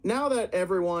Now that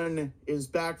everyone is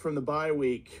back from the bye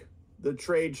week, the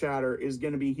trade chatter is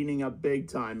going to be heating up big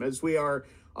time as we are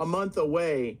a month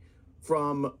away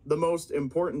from the most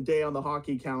important day on the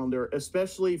hockey calendar,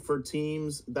 especially for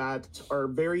teams that are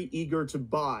very eager to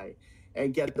buy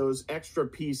and get those extra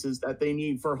pieces that they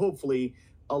need for hopefully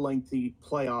a lengthy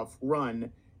playoff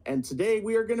run. And today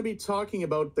we are going to be talking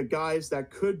about the guys that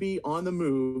could be on the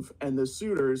move and the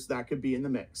suitors that could be in the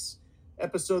mix.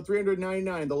 Episode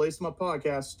 399, the Lace 'em Up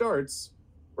podcast, starts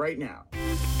right now.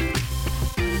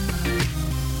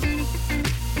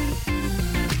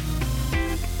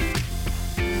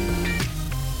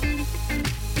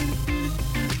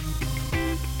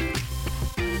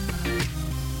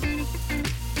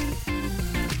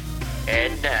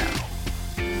 And now,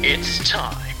 it's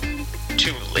time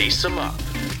to lace 'em up.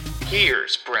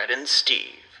 Here's Brett and Steve.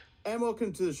 And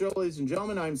welcome to the show, ladies and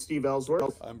gentlemen. I'm Steve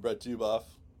Ellsworth. I'm Brett Duboff.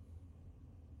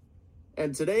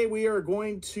 And today we are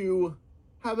going to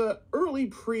have an early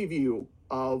preview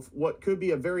of what could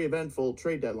be a very eventful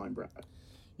trade deadline, Brett.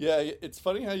 Yeah, it's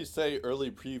funny how you say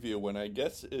early preview when I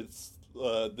guess it's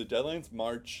the deadline's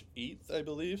March 8th, I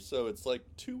believe. So it's like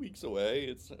 2 weeks away.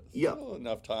 It's still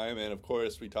enough time. And of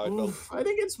course, we talked about. I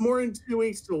think it's more than 2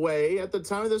 weeks away at the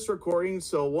time of this recording.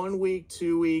 So 1 week,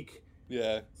 2 week.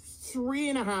 Yeah.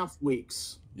 3.5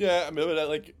 weeks. Yeah, I mean,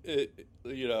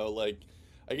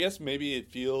 I guess maybe it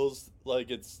feels like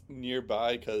it's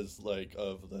nearby because,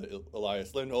 of the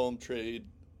Elias Lindholm trade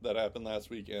that happened last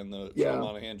week and the Sean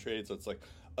Monahan trade. So it's like,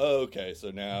 oh, okay, so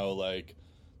now,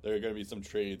 there are going to be some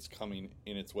trades coming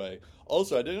in its way.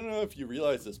 Also, I didn't know if you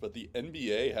realized this, but the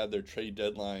NBA had their trade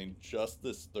deadline just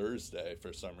this Thursday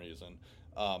for some reason.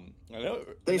 I know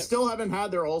they still haven't had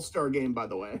their All-Star game, by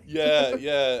the way.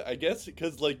 Yeah. I guess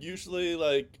because usually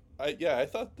I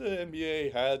thought the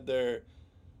NBA had their,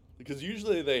 because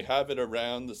usually they have it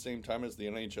around the same time as the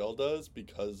NHL does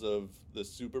because of the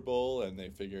Super Bowl, and they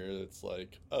figure it's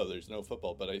like, oh, there's no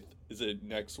football. But is it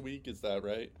next week? Is that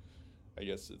right? I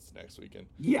guess it's next weekend.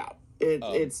 Yeah,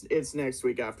 it's next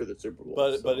week after the Super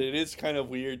Bowl. But it is kind of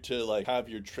weird to have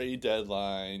your trade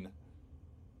deadline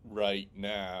right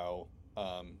now.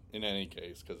 In any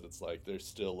case, because it's there's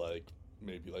still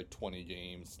maybe 20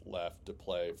 games left to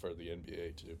play for the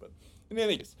NBA too. But in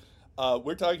any case,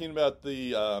 we're talking about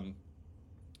the.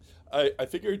 I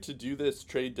figured to do this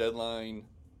trade deadline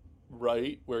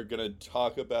right, we're gonna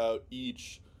talk about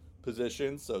each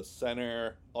position. So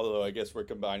center, although I guess we're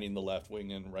combining the left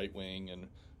wing and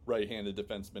right-handed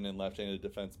defenseman and left-handed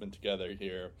defenseman together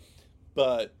here,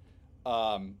 but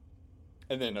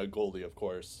and then a goalie, of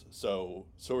course. So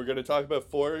we're going to talk about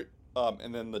four,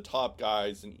 and then the top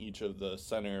guys in each of the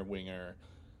center, winger,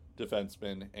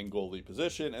 defenseman, and goalie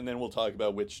position, and then we'll talk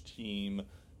about which team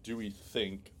do we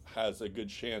think has a good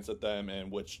chance at them,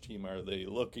 and which team are they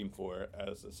looking for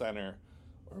as a center,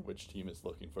 or which team is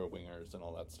looking for wingers and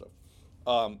all that stuff.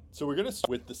 So we're going to start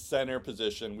with the center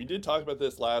position. We did talk about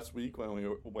this last week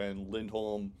when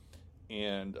Lindholm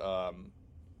and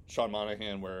Sean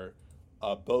Monahan were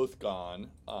both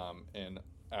gone and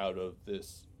out of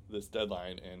this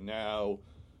deadline, and now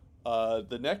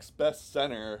the next best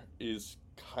center is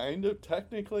kind of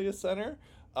technically a center,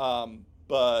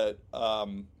 but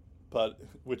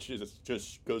which is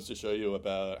just goes to show you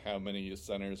about how many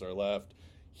centers are left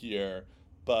here.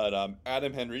 But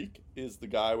Adam Henrique is the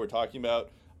guy we're talking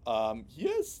about. He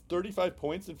has 35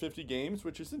 points in 50 games,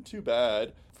 which isn't too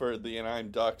bad for the Anaheim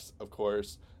Ducks, of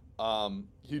course.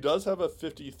 He does have a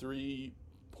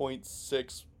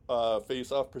 53.6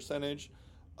 face-off percentage,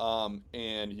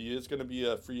 and he is going to be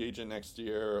a free agent next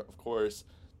year. Of course,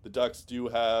 the Ducks do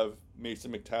have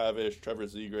Mason McTavish, Trevor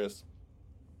Zegras,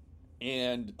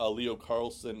 and Leo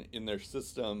Carlsson in their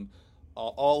system,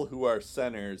 all who are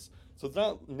centers. So it's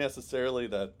not necessarily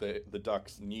that the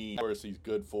Ducks need. Of course, he's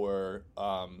good for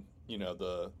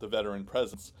the veteran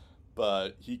presence,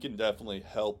 but he can definitely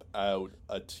help out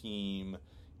a team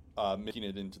making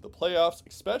it into the playoffs.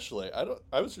 Especially,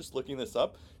 I was just looking this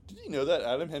up. Did you know that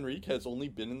Adam Henrique has only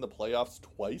been in the playoffs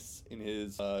twice in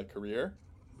his career?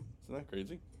 Isn't that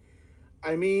crazy?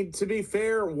 I mean, to be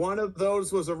fair, one of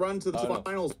those was a run to the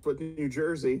finals with New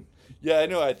Jersey. Yeah, I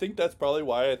know. I think that's probably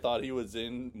why I thought he was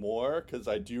in more, because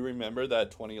I do remember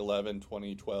that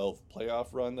 2011-2012 playoff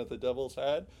run that the Devils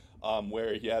had,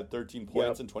 where he had 13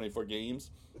 points in 24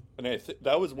 games. And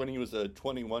that was when he was a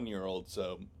 21-year-old,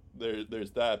 so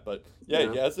there's that. But, he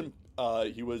hasn't.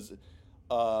 He was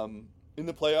in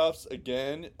the playoffs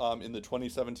again in the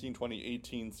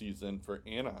 2017-2018 season for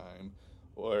Anaheim,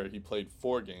 where he played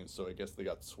 4 games, so I guess they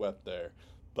got swept there.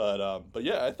 But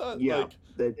yeah, I thought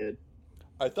they did.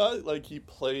 I thought he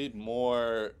played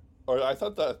more or I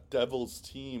thought that Devils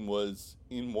team was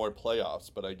in more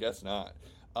playoffs, but I guess not.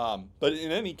 But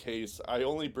in any case, I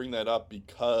only bring that up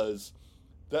because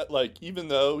that, like, even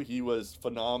though he was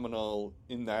phenomenal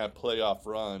in that playoff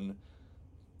run,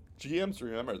 GMs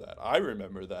remember that. I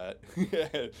remember that.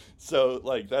 So,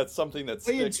 like, that's something that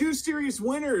They had sticks. 2 series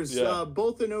winners, Yeah.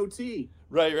 both in OT.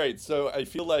 Right. So I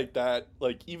feel like that,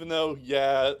 like, even though,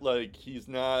 yeah, like, he's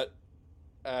not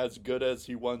as good as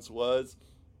he once was,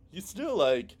 he's still,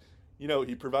 like,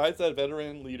 he provides that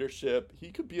veteran leadership.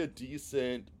 He could be a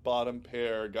decent bottom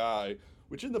pair guy,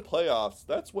 which in the playoffs,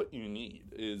 that's what you need,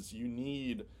 is you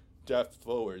need depth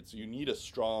forwards. You need a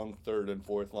strong third and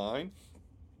fourth line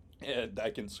and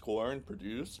that can score and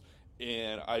produce.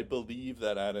 And I believe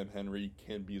that Adam Henry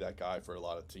can be that guy for a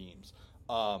lot of teams.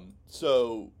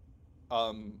 So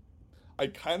I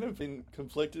kind of been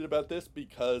conflicted about this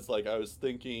because, like, I was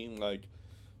thinking, like,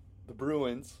 the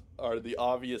Bruins are the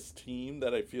obvious team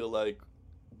that I feel like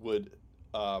would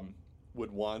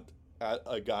want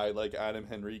a guy like Adam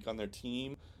Henrique on their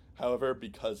team. However,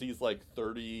 because he's like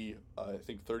 30, I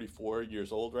think 34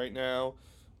 years old right now,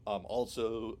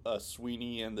 also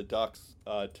Sweeney and the Ducks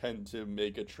tend to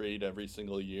make a trade every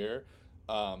single year.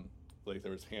 Like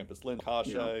there was Hampus Lindh,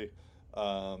 Kasha,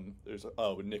 there's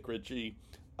Nick Ritchie.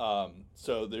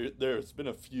 So there's been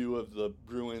a few of the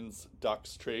Bruins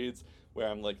Ducks trades where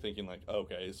I'm like thinking like,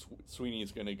 okay,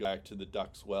 Sweeney's going to go back to the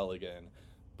Ducks well again,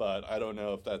 but I don't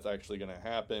know if that's actually going to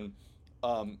happen.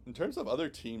 In terms of other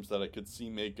teams that I could see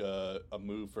make a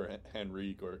move for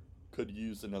Henrique or could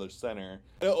use another center.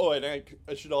 Oh, and I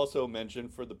should also mention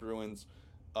for the Bruins,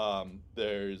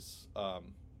 there's the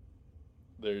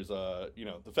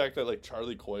fact that like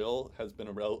Charlie Coyle has been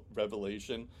a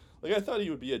revelation. Like I thought he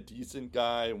would be a decent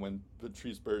guy when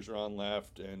Patrice Bergeron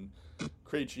left and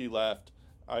Krejci left.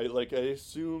 I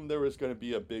assumed there was going to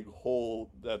be a big hole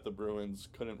that the Bruins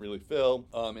couldn't really fill.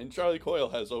 And Charlie Coyle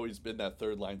has always been that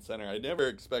third line center. I never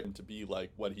expect him to be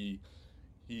like what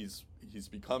he's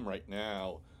become right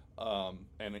now.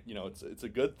 And it's a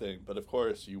good thing, but of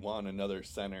course you want another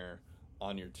center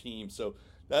on your team. So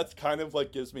that's kind of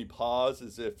what gives me pause,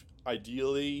 is if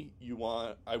ideally I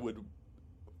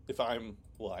am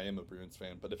a Bruins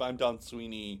fan, but if I'm Don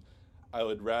Sweeney, I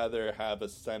would rather have a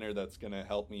center that's going to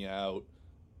help me out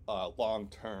long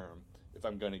term. If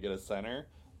I'm going to get a center,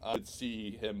 I would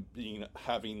see him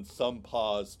having some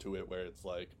pause to it where it's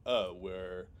like,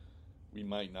 we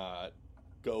might not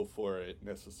go for it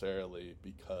necessarily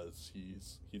because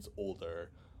he's older,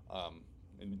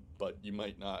 but you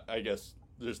might not. I guess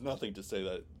there's nothing to say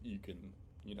that you can,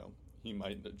 he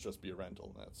might just be a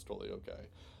rental, and that's totally okay.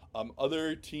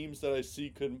 Other teams that I see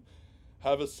could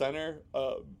have a center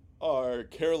are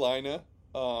Carolina.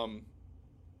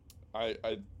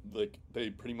 They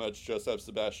pretty much just have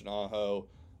Sebastian Aho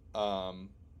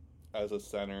as a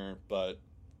center, but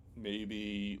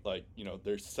maybe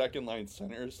their second line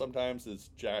center sometimes is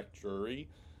Jack Drury,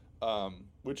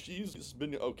 which he's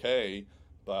been okay,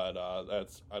 but I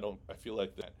feel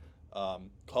like that.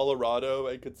 Colorado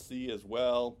I could see as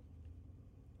well,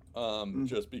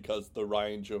 just because the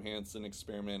Ryan Johansson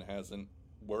experiment hasn't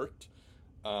worked.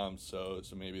 So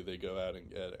maybe they go out and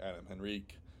get Adam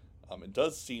Henrique. It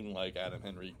does seem like Adam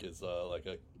Henrique is like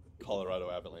a Colorado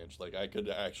Avalanche. Like I could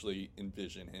actually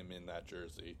envision him in that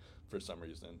jersey for some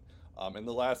reason. And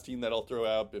the last team that I'll throw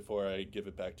out before I give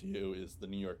it back to you is the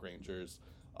New York Rangers,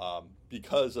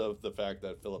 because of the fact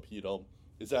that Filip Chytil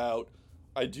is out.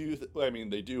 They do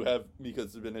have Mika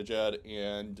Zibanejad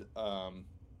and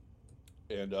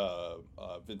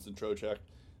Vincent Trocheck,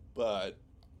 but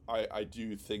I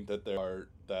do think that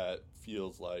that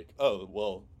feels like, oh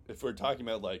well, if we're talking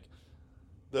about like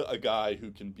a guy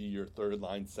who can be your third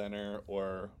line center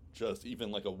or just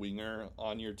even like a winger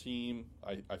on your team,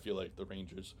 I feel like the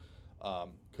Rangers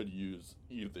could use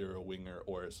either a winger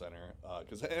or a center,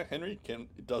 because Henry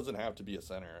doesn't have to be a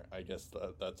center. I guess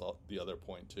that's all, the other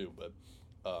point too. But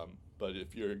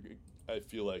I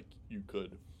feel like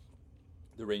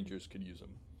the Rangers could use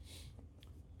him.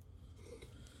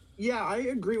 Yeah, I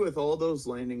agree with all those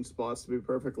landing spots, to be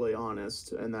perfectly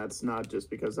honest, and that's not just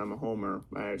because I'm a homer.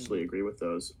 I actually agree with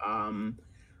those.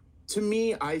 To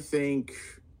me, I think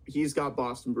he's got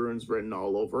Boston Bruins written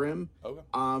all over him. Okay.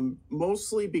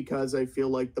 Mostly because I feel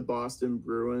like the Boston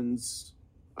Bruins,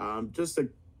 just to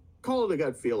call it a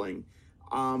gut feeling,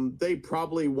 they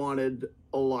probably wanted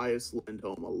Elias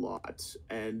Lindholm a lot,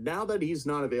 and now that he's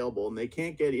not available and they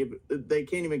can't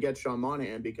even get Sean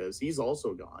Monahan because he's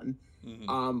also gone.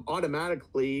 Mm-hmm.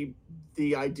 Automatically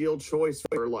the ideal choice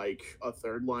for like a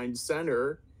third line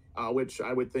center which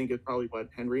I would think is probably what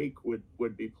Henrique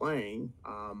would be playing.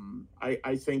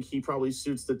 I think he probably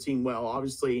suits the team well.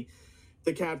 Obviously,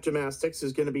 the cap gymnastics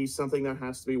is going to be something that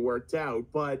has to be worked out.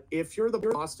 But if you're the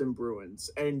Boston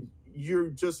Bruins and you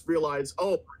just realize,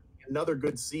 oh, another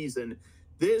good season,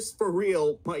 this for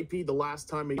real might be the last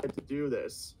time we get to do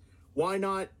this. Why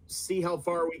not see how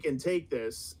far we can take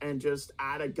this and just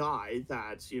add a guy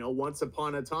that, once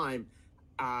upon a time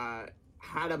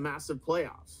had a massive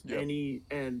playoffs. Yep.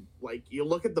 And like you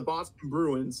look at the Boston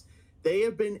Bruins, they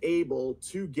have been able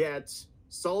to get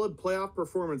solid playoff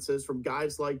performances from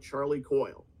guys like Charlie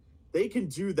Coyle. They can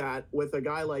do that with a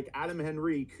guy like Adam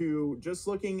Henrique, who, just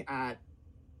looking at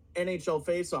NHL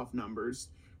faceoff numbers,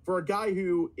 for a guy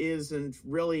who isn't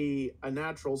really a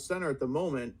natural center at the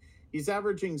moment, he's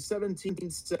averaging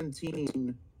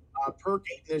 17 per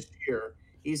game this year.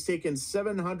 He's taken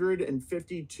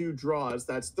 752 draws.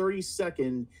 That's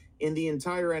 32nd in the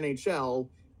entire NHL.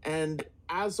 And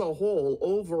as a whole,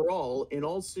 overall, in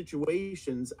all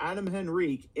situations, Adam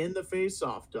Henrique in the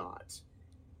faceoff dot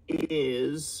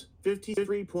is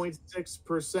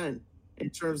 53.6% in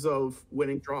terms of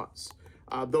winning draws.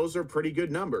 Those are pretty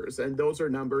good numbers. And those are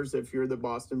numbers, if you're the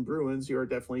Boston Bruins, you're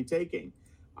definitely taking.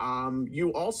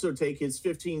 You also take his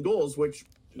 15 goals, which,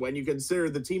 when you consider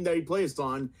the team that he plays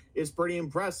on, is pretty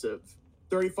impressive.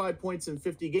 35 points in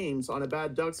 50 games on a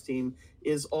bad Ducks team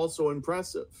is also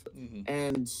impressive. Mm-hmm.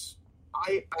 And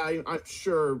I'm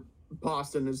sure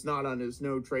Boston is not on his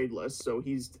no-trade list, so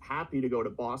he's happy to go to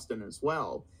Boston as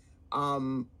well.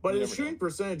 But his shooting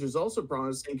percentage is also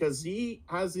promising because he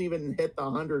hasn't even hit the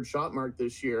 100-shot mark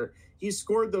this year. He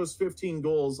scored those 15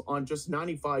 goals on just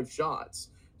 95 shots.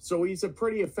 So he's a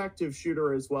pretty effective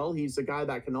shooter as well. He's a guy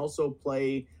that can also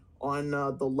play on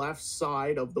the left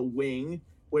side of the wing,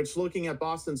 which, looking at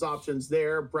Boston's options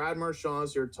there, Brad Marchand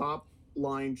is your top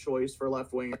line choice for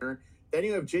left winger. Then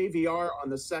you have JVR on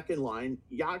the second line,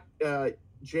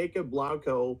 Jacob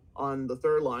Lauko on the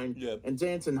third line, and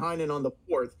Danton Heinen on the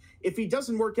fourth. If he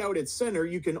doesn't work out at center,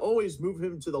 you can always move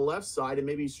him to the left side and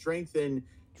maybe strengthen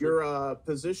your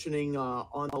positioning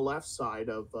on the left side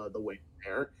of the wing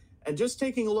there. And just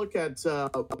taking a look at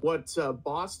what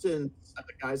Boston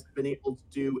guys have been able to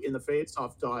do in the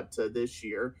faceoff dot this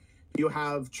year, you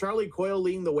have Charlie Coyle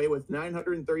leading the way with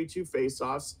 932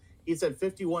 faceoffs. He's at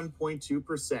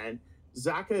 51.2%.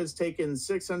 Zaka has taken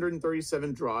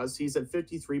 637 draws. He's at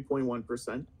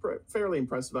 53.1%. Fairly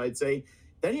impressive, I'd say.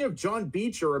 Then you have John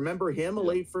Beecher. Remember him, a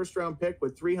late first-round pick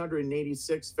with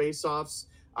 386 faceoffs.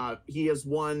 He has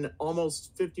won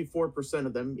almost 54%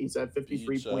 of them. He's at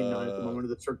 53.9 at the moment of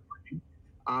the recording.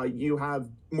 You have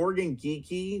Morgan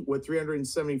Geekie with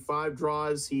 375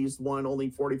 draws. He's won only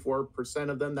 44%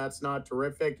 of them. That's not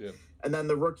terrific. Yeah. And then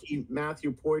the rookie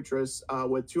Matthew Poitras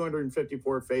with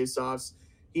 254 faceoffs.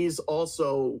 He's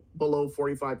also below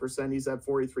 45%. He's at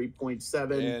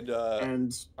 43.7.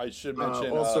 And I should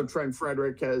mention also Trent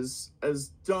Frederick has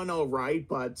done all right,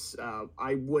 but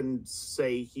I wouldn't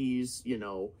say he's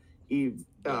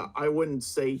I wouldn't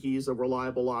say he's a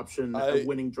reliable option of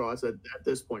winning draws at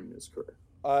this point in his career.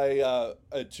 I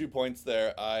 2 points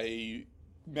there.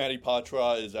 Matty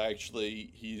Poitras is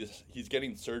actually he's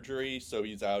getting surgery, so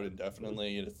he's out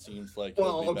indefinitely, and it seems like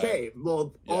all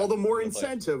the more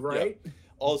incentive, right? Yeah.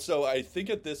 Also, I think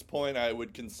at this point I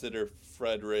would consider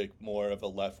Frederick more of a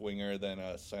left winger than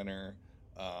a center.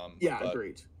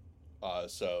 Agreed.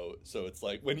 So it's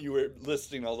like when you were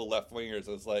listing all the left wingers,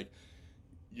 I was like,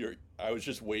 I was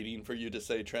just waiting for you to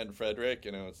say Trent Frederick,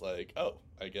 and I was like, oh,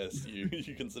 I guess you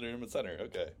consider him a center,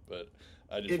 okay? But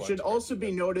it should also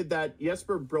be noted that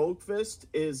Jesper Brokvist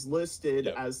is listed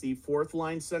as the fourth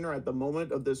line center at the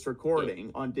moment of this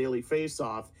recording on Daily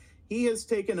Faceoff. He has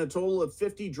taken a total of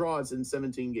 50 draws in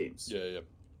 17 games. Yeah.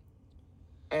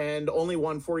 And only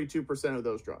won 42% of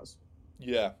those draws.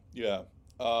 Yeah.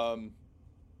 I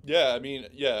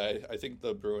think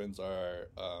the Bruins are...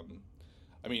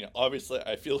 obviously,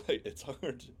 I feel like it's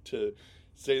hard to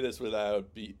say this without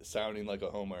sounding like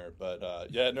a homer, but I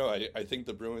think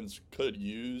the Bruins could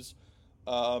use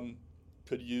a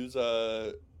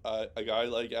guy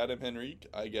like Adam Henrique.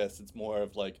 I guess it's more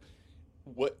of like,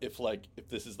 what if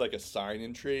this is like a sign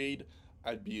and trade,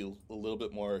 I'd be a little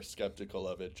bit more skeptical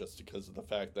of it, just because of the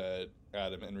fact that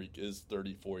Adam Henrique is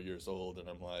 34 years old, and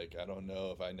I'm like, I don't know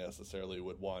if I necessarily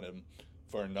would want him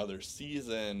for another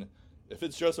season. If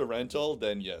it's just a rental,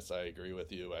 then yes, I agree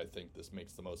with you. I think this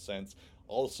makes the most sense.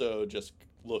 Also, just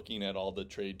looking at all the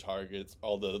trade targets,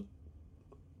 all the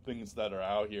things that are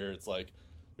out here, it's like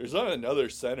there's not another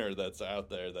center that's out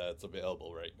there that's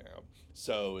available right now.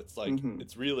 So it's like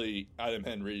it's really Adam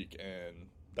Henrique, and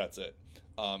that's it.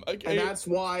 Okay. And that's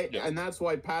why, Yeah.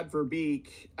 Pat Verbeek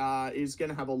is going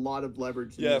to have a lot of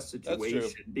leverage in Yeah, this that's situation.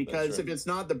 true. Because That's true. if it's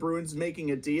not the Bruins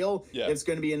making a deal, Yeah. it's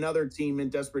going to be another team in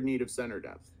desperate need of center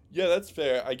depth. Yeah, that's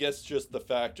fair. I guess just the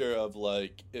factor of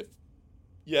like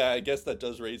I guess that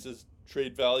does raise his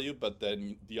trade value, but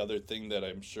then the other thing that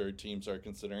I'm sure teams are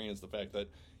considering is the fact that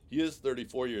he is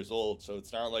 34 years old, so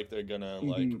it's not like they're gonna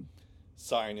like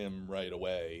sign him right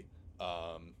away.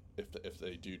 If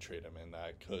they do trade him, and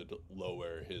that could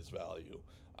lower his value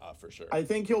for sure. I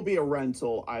think he'll be a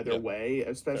rental either way,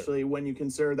 especially when you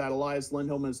consider that Elias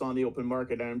Lindholm is on the open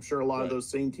market, and I'm sure a lot of those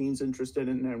same teams interested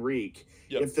in Henrique.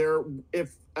 Yep.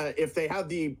 If they have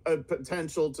the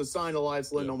potential to sign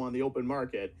Elias Lindholm on the open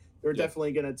market, they're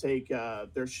definitely going to take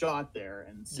their shot there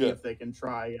and see if they can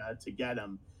try to get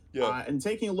him. And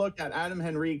taking a look at Adam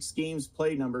Henrique's games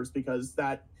played numbers, because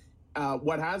that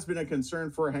what has been a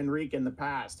concern for Henrique in the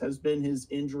past has been his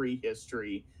injury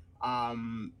history.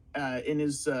 In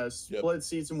his split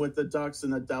season with the Ducks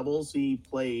and the Devils, he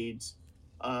played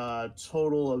a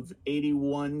total of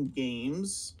 81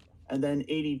 games, and then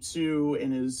 82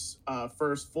 in his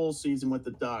first full season with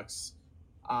the Ducks.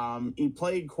 He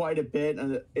played quite a bit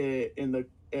in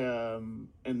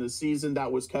the season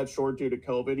that was cut short due to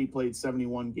COVID. He played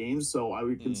 71 games, so I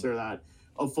would consider that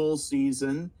a full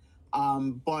season.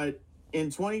 But in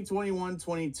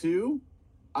 2021-22,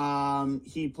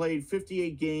 he played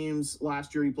 58 games.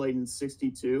 Last year he played in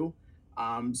 62.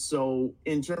 So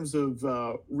in terms of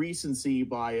recency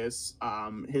bias,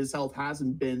 his health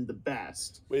hasn't been the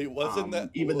best. Wait, wasn't that...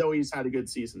 Even though he's had a good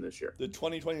season this year. The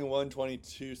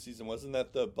 2021-22 season, wasn't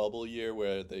that the bubble year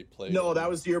where they played... No, that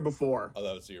was the year before. Oh,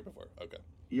 that was the year before. Okay.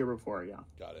 Year before, yeah.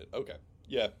 Got it. Okay.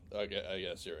 Yeah, okay, I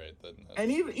guess you're right. Then.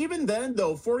 And even then,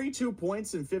 though, 42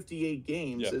 points in 58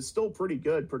 games is still pretty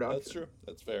good production. That's true.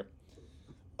 That's fair.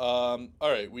 All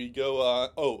right, we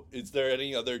go. Is there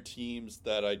any other teams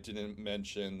that I didn't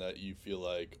mention that you feel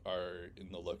like are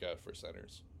in the lookout for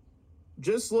centers?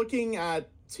 Just looking at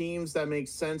teams that make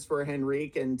sense for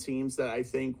Henrique and teams that I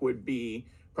think would be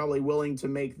probably willing to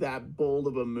make that bold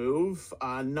of a move,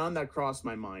 none that crossed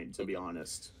my mind, to be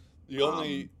honest. The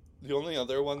only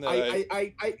other one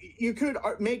that you could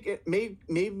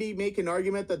maybe make an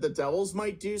argument that the Devils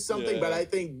might do something, but I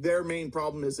think their main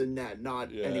problem is in net,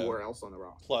 not anywhere else on the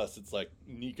roster. Plus, it's like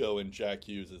Nico and Jack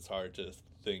Hughes. It's hard to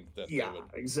think that. Yeah,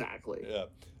 exactly. Yeah,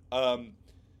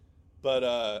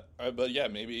 but yeah,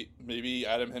 maybe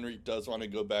Adam Henrique does want to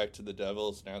go back to the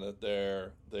Devils now that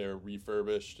they're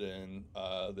refurbished and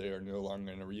they are no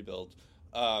longer in a rebuild.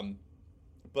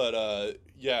 But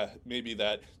maybe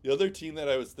that. The other team that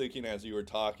I was thinking as you were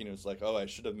talking, it was like, I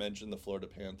should have mentioned the Florida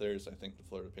Panthers. I think the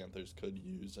Florida Panthers could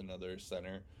use another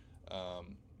center.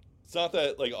 It's not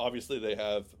that, like, obviously they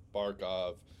have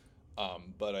Barkov,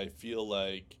 but I feel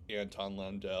like Anton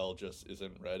Lundell just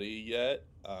isn't ready yet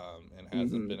and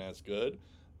hasn't been as good.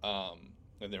 And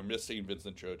they're missing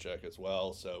Vincent Trocheck as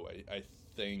well, so I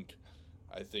think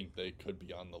they could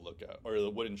be on the lookout. Or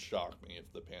it wouldn't shock me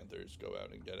if the Panthers go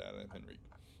out and get Adam Henrique.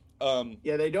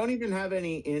 They don't even have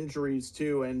any injuries,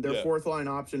 too, and their fourth line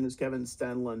option is Kevin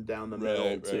Stenlund down the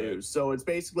middle, too. Right. So it's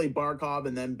basically Barkov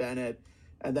and then Bennett,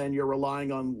 and then you're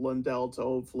relying on Lundell to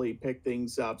hopefully pick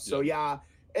things up. So,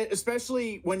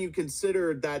 especially when you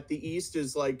consider that the East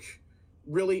is, like,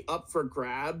 really up for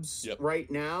grabs right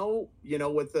now,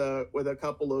 with a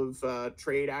couple of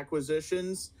trade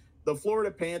acquisitions. The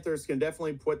Florida Panthers can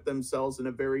definitely put themselves in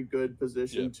a very good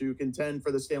position to contend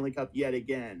for the Stanley Cup yet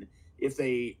again if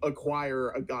they acquire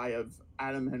a guy of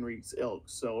Adam Henrique's ilk.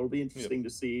 So it'll be interesting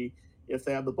to see if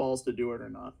they have the balls to do it or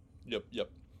not. Yep.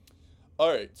 All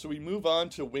right, so we move on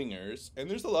to wingers, and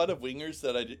there's a lot of wingers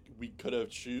that we could have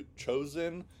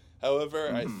chosen.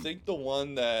 However, I think the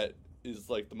one that is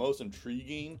like the most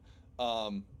intriguing,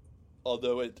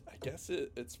 although I guess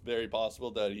it's very possible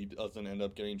that he doesn't end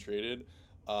up getting traded.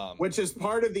 Which is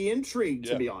part of the intrigue,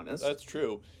 to be honest. That's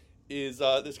true. Is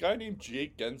this guy named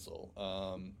Jake Gensel.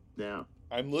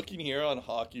 I'm looking here on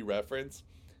Hockey Reference,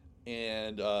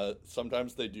 and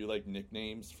sometimes they do like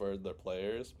nicknames for their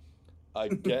players.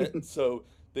 So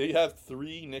they have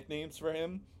 3 nicknames for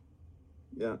him.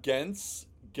 Yeah. Gens,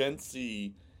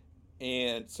 Gensy,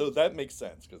 and so that makes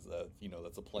sense because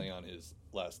that's a play on his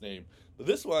last name. But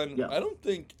this one, I don't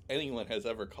think anyone has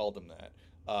ever called him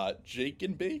that. Jake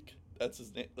and Bake. That's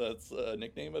his name. That's a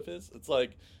nickname of his. It's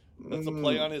like that's a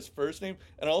play on his first name.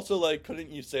 And also, like, couldn't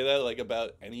you say that like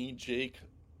about any Jake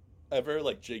ever?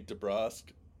 Like Jake DeBrusk,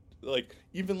 like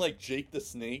even like Jake the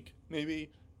Snake,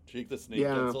 maybe Jake the Snake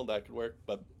Yeah. Gensel, that could work.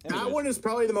 But That anyways. one is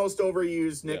probably the most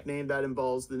overused nickname that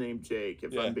involves the name Jake,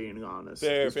 if I'm being honest.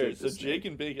 Fair. It's Jake So the Snake. Jake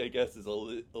and Bake, I guess, is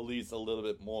at least a little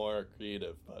bit more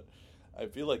creative, but I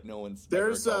feel like no one's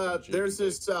There's ever called him Jake there's and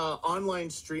this online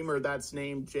streamer that's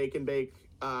named Jake and Bake,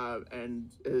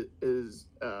 and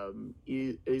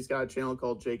he's got a channel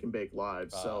called Jake and Bake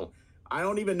Live. So I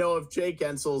don't even know if Jake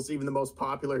Gensel's even the most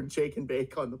popular Jake and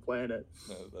Bake on the planet.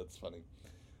 No, that's funny.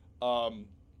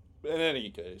 In any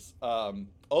case,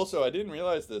 also I didn't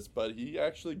realize this, but he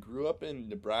actually grew up in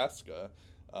Nebraska.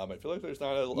 I feel like there's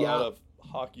not a lot of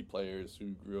hockey players who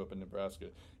grew up in Nebraska.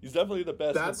 He's definitely the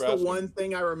best. That's Nebraska. the one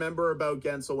thing I remember about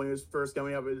Gensel when he was first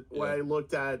coming up. When I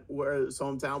looked at where his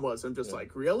hometown was, I'm just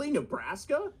like, really,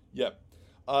 Nebraska? Yep.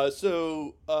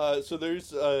 So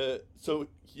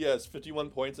he has 51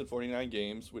 points in 49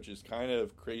 games, which is kind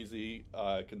of crazy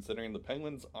considering the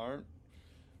Penguins aren't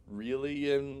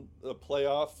really in a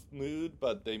playoff mood,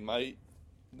 but they might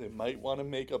want to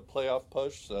make a playoff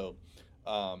push. So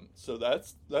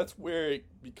that's where it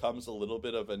becomes a little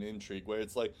bit of an intrigue, where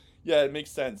it's like, yeah, it makes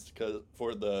sense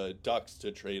for the Ducks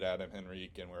to trade Adam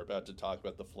Henrique, and we're about to talk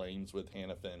about the Flames with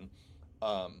Hanifin,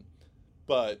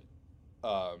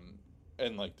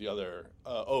 and like the other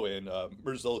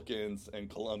Merzlikins and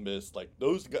Columbus, like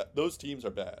those teams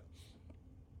are bad.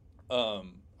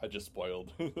 I just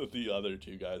spoiled the other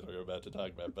two guys we were about to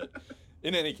talk about, but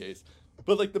in any case,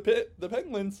 but like the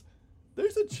Penguins,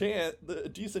 there's a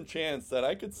decent chance that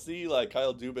I could see like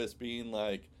Kyle Dubas being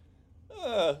like,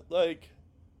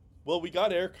 well, we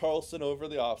got Erik Karlsson over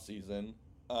the offseason.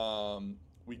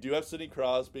 We do have Sidney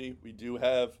Crosby. We do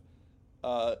have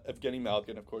Evgeny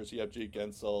Malkin. Of course, you have Jake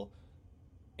Gensel.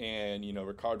 And,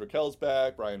 Ricard Raquel's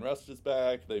back. Brian Rust is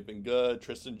back. They've been good.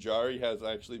 Tristan Jarry has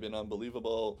actually been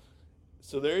unbelievable.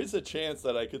 So there is a chance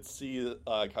that I could see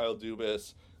Kyle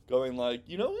Dubas going like,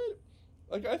 you know what?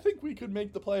 Like, I think we could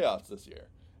make the playoffs this year.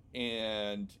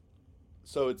 And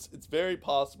so it's very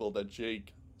possible that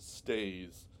Jake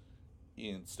stays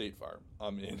in State Farm,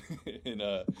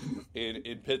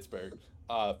 in Pittsburgh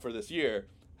for this year.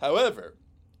 However,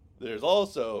 there's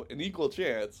also an equal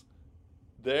chance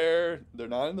they're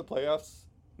not in the playoffs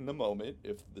in the moment.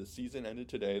 If the season ended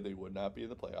today, they would not be in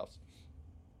the playoffs.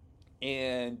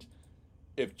 And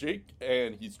if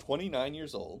he's 29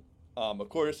 years old, of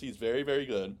course he's very, very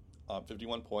good,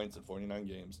 51 points in 49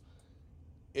 games.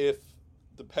 If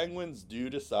the Penguins do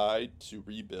decide to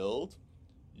rebuild,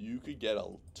 you could get a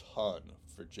ton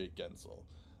for Jake Gensel.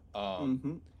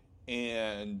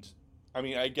 And I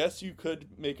mean, I guess you could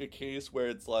make a case where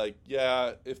it's like,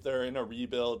 yeah, if they're in a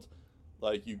rebuild,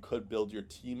 like you could build your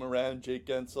team around Jake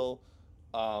Gensel.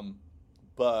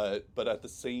 But at the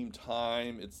same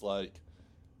time, it's like,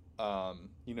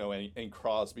 and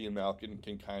Crosby and Malkin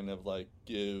can kind of like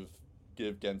give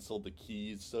Gensel the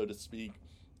keys, so to speak.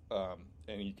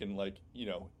 And he can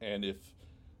and if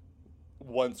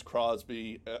once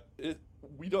Crosby,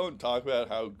 we don't talk about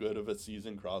how good of a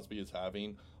season Crosby is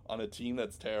having on a team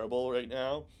that's terrible right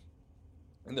now.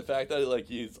 And the fact that like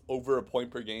he's over a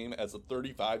point per game as a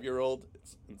 35-year-old,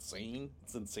 it's insane.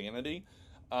 It's insanity.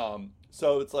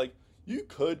 So it's like you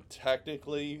could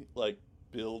technically like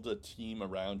build a team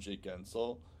around Jake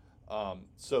Gensel.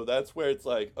 So that's where it's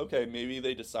like, okay, maybe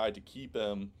they decide to keep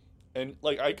him. And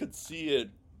like I could see it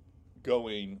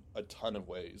going a ton of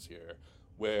ways here,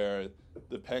 where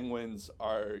the Penguins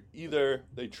are either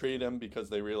they trade him because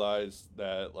they realize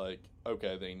that like,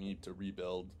 okay, they need to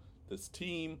rebuild this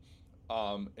team.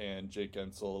 And Jake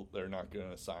Gensel, they're not going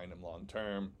to sign him long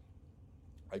term.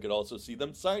 I could also see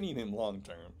them signing him long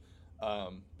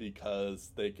term,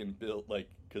 because they can build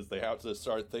because they have to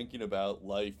start thinking about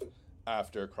life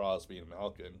after Crosby and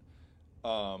Malkin.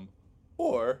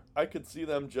 Or I could see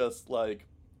them just like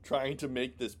trying to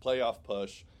make this playoff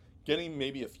push, getting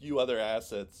maybe a few other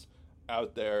assets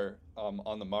out there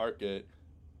on the market,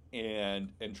 and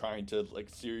trying to like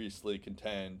seriously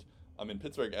contend. In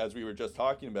Pittsburgh, as we were just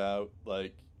talking about,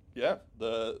 like, yeah,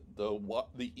 the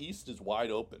East is wide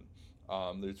open.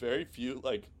 There's very few,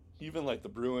 like, even like the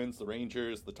Bruins, the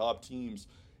Rangers, the top teams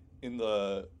in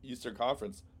the Eastern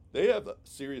Conference, they have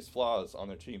serious flaws on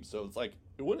their team. So it's like,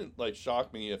 it wouldn't like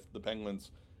shock me if the Penguins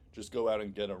just go out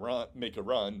and make a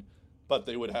run, but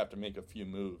they would have to make a few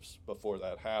moves before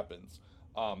that happens.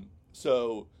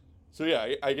 So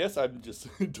yeah, I guess I'm just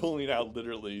doling out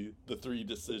literally the three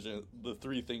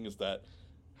things that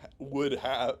would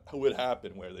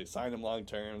happen, where they sign him long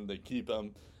term, they keep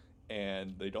him,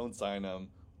 and they don't sign him,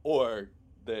 or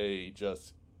they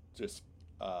just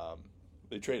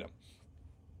they trade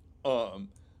him.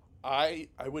 I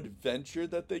would venture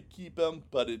that they keep him,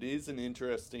 but it is an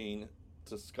interesting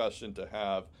discussion to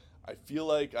have. I feel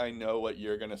like I know what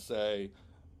you're gonna say,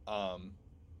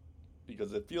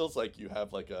 because it feels like you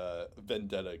have like a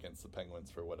vendetta against the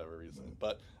Penguins for whatever reason.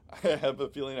 But I have a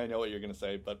feeling I know what you're gonna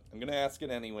say. But I'm gonna ask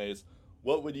it anyways.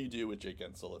 What would you do with Jake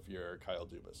Guentzel if you're Kyle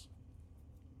Dubas?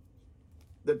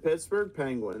 The Pittsburgh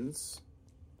Penguins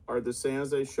are the San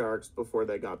Jose Sharks before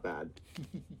they got bad.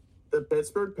 The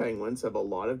Pittsburgh Penguins have a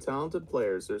lot of talented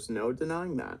players. There's no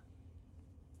denying that.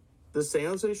 The San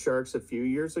Jose Sharks a few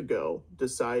years ago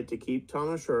decided to keep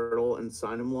Thomas Hertl and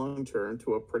sign him long-term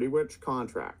to a pretty rich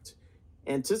contract,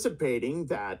 anticipating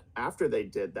that after they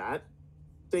did that,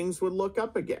 things would look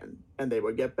up again and they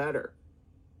would get better.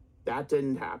 That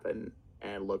didn't happen,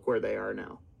 and look where they are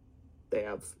now. They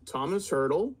have Thomas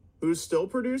Hertl, who's still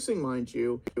producing, mind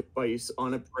you, but he's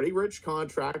on a pretty rich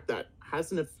contract that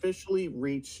hasn't officially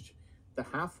reached the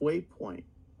halfway point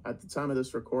at the time of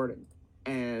this recording.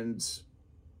 And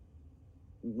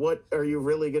what are you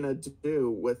really going to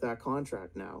do with that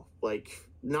contract now? Like,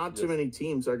 not too many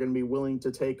teams are going to be willing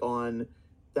to take on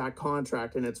that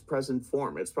contract in its present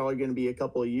form. It's probably going to be a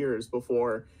couple of years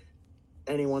before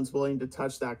anyone's willing to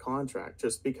touch that contract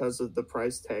just because of the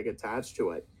price tag attached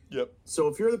to it. Yep. So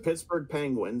if you're the Pittsburgh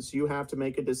Penguins, you have to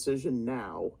make a decision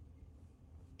now.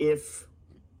 If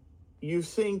you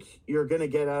think you're going to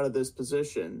get out of this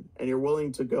position and you're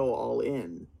willing to go all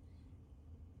in,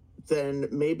 then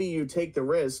maybe you take the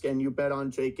risk and you bet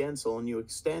on Jake Guentzel and you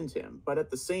extend him. But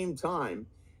at the same time,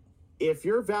 if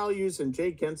your values and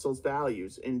Jake Guentzel's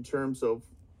values in terms of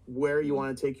where you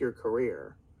want to take your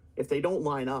career, if they don't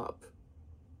line up,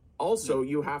 also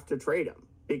you have to trade him,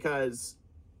 because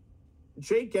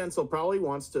Jake Guentzel probably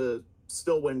wants to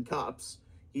still win cups.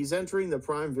 He's entering the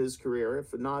prime of his career,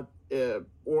 if not,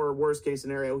 or worst case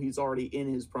scenario, he's already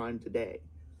in his prime today.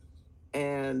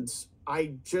 And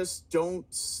I just don't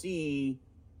see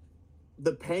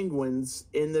the Penguins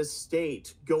in this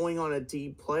state going on a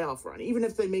deep playoff run. Even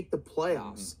if they make the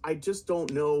playoffs, I just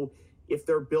don't know if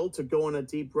they're built to go on a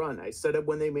deep run. I said it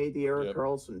when they made the Erik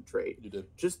Karlsson trade. You did.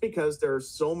 Just because there are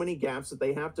so many gaps that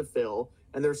they have to fill,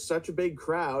 and there's such a big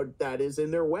crowd that is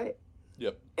in their way.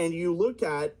 Yep. And you look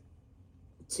at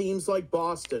teams like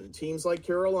Boston, teams like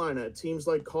Carolina, teams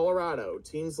like Colorado,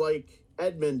 teams like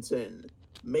Edmonton,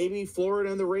 maybe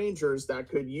Florida and the Rangers that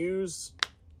could use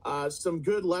some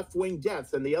good left-wing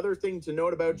depth. And the other thing to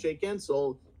note about Jake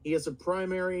Guentzel, he is a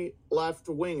primary left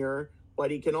winger, but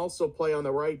he can also play on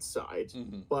the right side.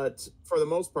 Mm-hmm. But for the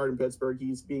most part in Pittsburgh,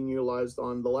 he's being utilized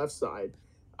on the left side.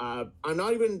 I'm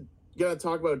not even going to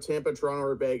talk about Tampa, Toronto,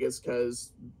 or Vegas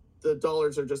because the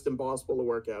dollars are just impossible to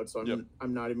work out. So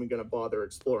I'm not even going to bother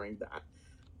exploring that.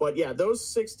 But yeah, those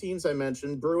 6 teams I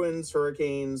mentioned, Bruins,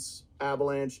 Hurricanes,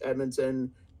 Avalanche,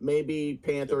 Edmonton, maybe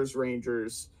Panthers,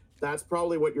 Rangers, that's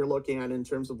probably what you're looking at in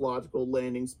terms of logical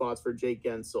landing spots for Jake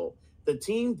Guentzel. The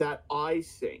team that I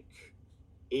think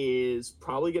is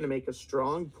probably going to make a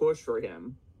strong push for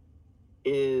him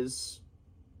is,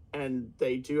 and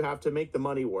they do have to make the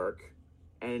money work,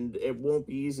 and it won't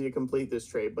be easy to complete this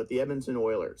trade, but the Edmonton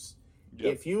Oilers.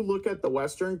 Yep. If you look at the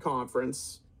Western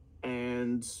Conference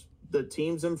and the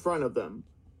teams in front of them,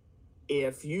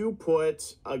 if you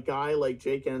put a guy like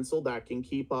Jake Guentzel that can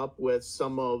keep up with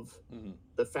some of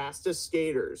the fastest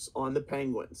skaters on the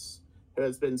Penguins, who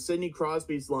has been Sidney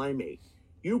Crosby's line mate,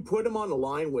 you put him on a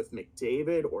line with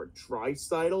McDavid or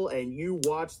Draisaitl, and you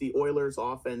watch the Oilers'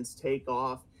 offense take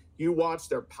off. You watch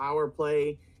their power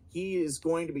play. He is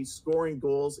going to be scoring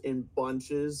goals in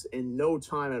bunches in no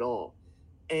time at all.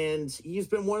 And he's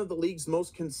been one of the league's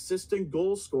most consistent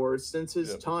goal scorers since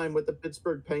his time with the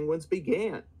Pittsburgh Penguins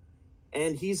began.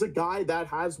 And he's a guy that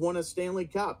has won a Stanley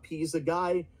Cup. He's a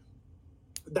guy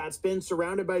that's been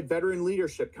surrounded by veteran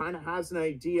leadership, kind of has an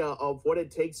idea of what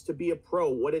it takes to be a pro,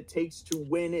 what it takes to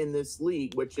win in this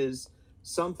league, which is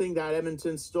something that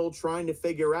Edmonton's still trying to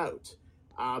figure out.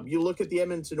 You look at the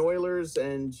Edmonton Oilers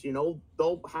and, you know,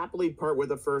 they'll happily part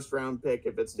with a first-round pick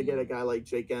if it's to get a guy like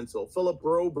Jake Guentzel. Philip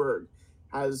Broberg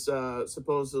has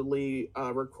supposedly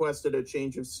requested a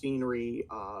change of scenery,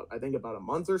 I think about a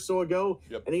month or so ago,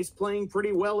 and he's playing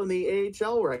pretty well in the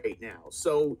AHL right now.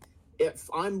 So if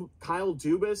I'm Kyle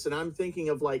Dubas and I'm thinking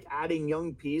of like adding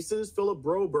young pieces, Philip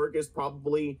Broberg is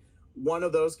probably one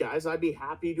of those guys I'd be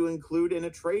happy to include in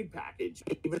a trade package,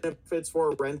 even if it's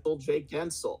for a rental Jake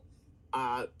Guentzel.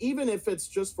 Even if it's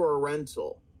just for a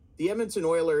rental, the Edmonton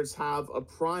Oilers have a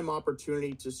prime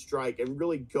opportunity to strike and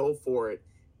really go for it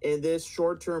in this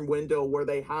short-term window where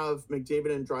they have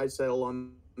McDavid and Draisaitl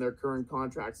on their current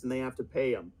contracts and they have to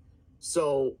pay them.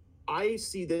 So I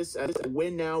see this as a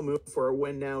win-now move for a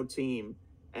win-now team,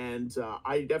 and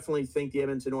I definitely think the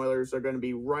Edmonton Oilers are going to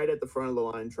be right at the front of the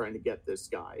line trying to get this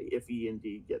guy if he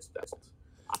indeed gets best.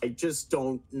 I just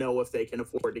don't know if they can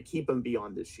afford to keep him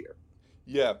beyond this year.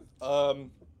 Yeah.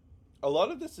 A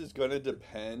lot of this is going to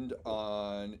depend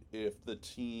on if the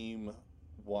team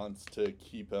wants to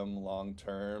keep him long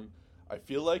term. I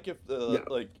feel like if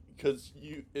because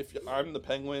if I'm the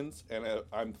Penguins and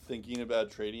I'm thinking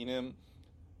about trading him,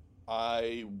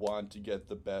 I want to get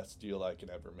the best deal I can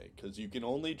ever make, because you can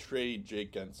only trade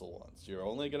Jake Gensel once. You're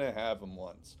only going to have him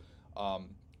once.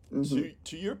 To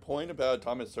your point about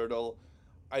Thomas Hertl,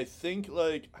 I think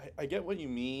I get what you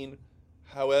mean.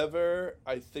 However,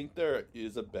 I think there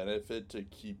is a benefit to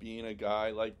keeping a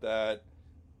guy like that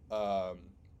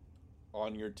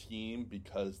on your team,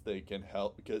 because they can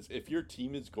help. Because if your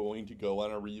team is going to go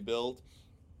on a rebuild,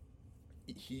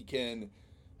 he can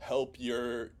help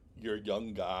your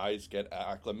young guys get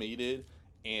acclimated,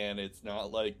 and it's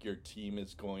not like your team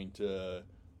is going to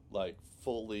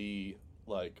fully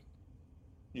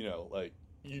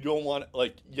you don't want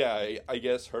I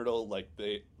guess Hertl,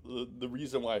 the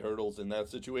reason why Hertl's in that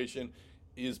situation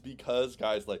is because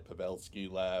guys like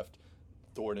Pavelski left,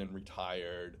 Thornton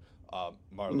retired,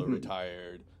 Marleau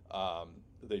retired,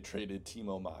 they traded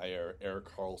Timo Meier, Erik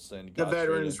Karlsson. The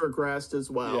veterans regressed as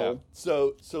well. Yeah,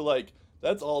 so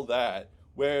that's all that.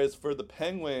 Whereas for the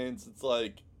Penguins, it's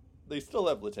they still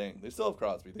have Letang, they still have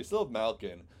Crosby, they still have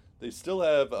Malkin, they still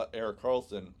have Erik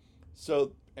Karlsson.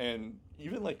 So, and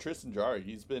even Tristan Jarry,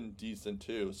 he's been decent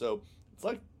too. So it's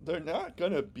they're not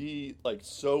gonna be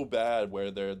so bad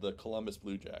where they're the Columbus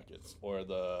Blue Jackets or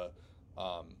the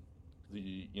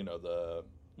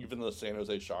even the San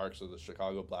Jose Sharks or the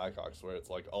Chicago Blackhawks, where it's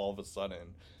all of a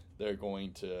sudden they're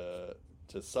going to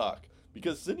suck.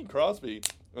 Because Sidney Crosby,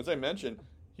 as I mentioned,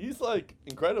 he's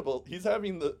incredible. He's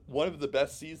having one of the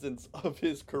best seasons of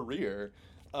his career,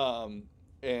 and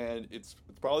it's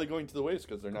probably going to the waste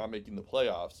because they're not making the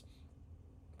playoffs.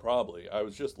 Probably. I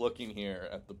was just looking here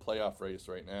at the playoff race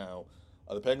right now.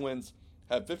 The Penguins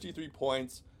have 53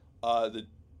 points.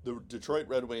 The Detroit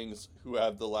Red Wings, who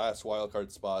have the last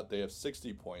wildcard spot, they have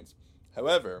 60 points.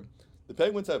 However, the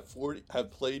Penguins have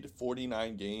played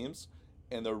 49 games,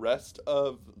 and the rest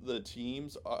of the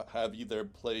teams have either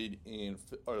played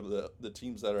the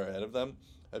teams that are ahead of them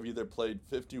have either played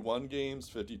 51 games,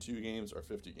 52 games, or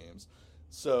 50 games.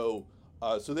 So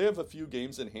they have a few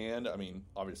games in hand. I mean,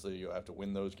 obviously you have to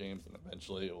win those games, and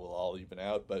eventually it will all even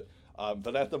out. But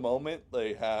at the moment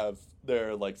they're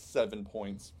 7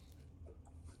 points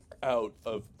out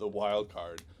of the wild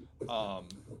card.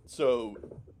 So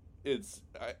it's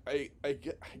I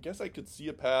guess I could see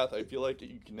a path. I feel like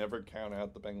you can never count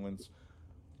out the Penguins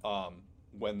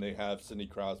when they have Sidney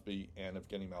Crosby and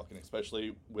Evgeny Malkin,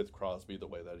 especially with Crosby the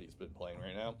way that he's been playing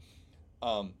right now.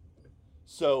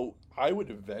 So I would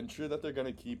venture that they're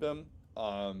going to keep him,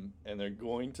 and they're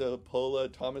going to pull a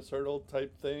Thomas Hertl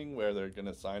type thing where they're going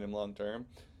to sign him long term.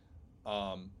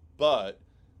 But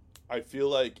I feel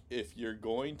like if you're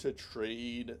going to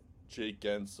trade Jake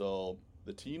Gensel,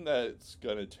 the team that's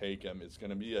going to take him is going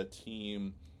to be a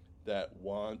team that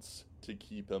wants to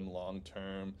keep him long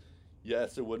term.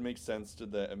 Yes, it would make sense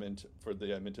for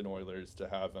the Edmonton Oilers to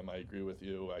have him. I agree with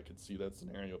you. I could see that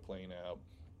scenario playing out.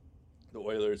 The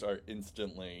Oilers are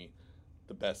instantly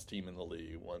the best team in the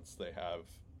league once they have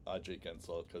Jake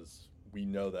Gensel, because we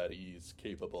know that he's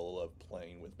capable of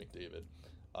playing with McDavid,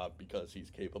 because he's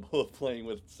capable of playing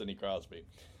with Sidney Crosby.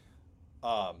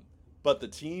 But the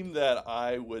team that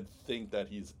I would think that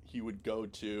he would go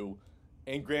to,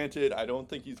 and granted, I don't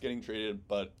think he's getting traded,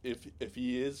 but if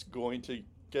he is going to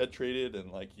get traded,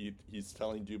 and he's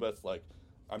telling Dubas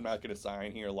I'm not going to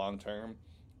sign here long term,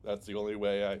 that's the only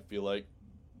way I feel like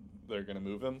they're going to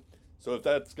move him. So if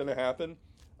that's going to happen,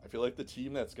 I feel like the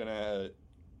team that's going to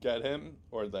get him,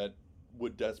 or that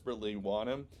would desperately want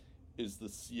him, is the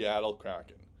Seattle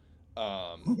Kraken.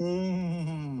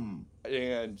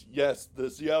 And yes, the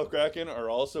Seattle Kraken are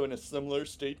also in a similar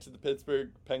state to the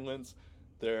Pittsburgh Penguins.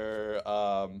 They're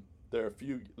let's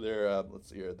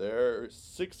see here. They're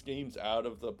 6 games out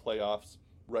of the playoffs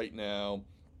right now.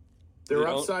 Their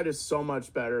upside is so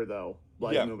much better though,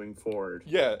 moving forward.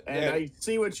 Yeah. And I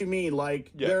see what you mean.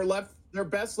 Their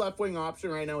best left wing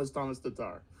option right now is Thomas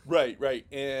Tatar. Right.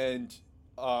 And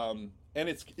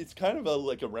it's kind of a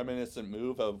reminiscent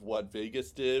move of what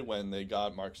Vegas did when they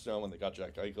got Mark Stone, when they got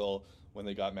Jack Eichel, when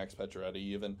they got Max Pacioretty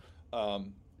even.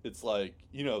 It's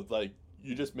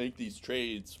you just make these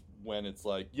trades when it's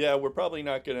we're probably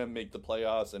not going to make the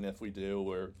playoffs, and if we do,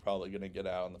 we're probably going to get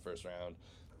out in the first round.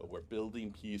 But we're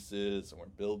building pieces and we're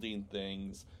building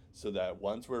things so that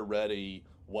once we're ready,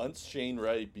 once Shane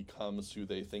Wright becomes who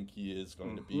they think he is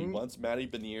going to be, once Matty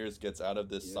Beniers gets out of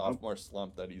this sophomore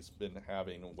slump that he's been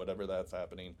having, whatever that's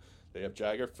happening, they have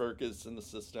Jagger Firkus in the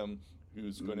system,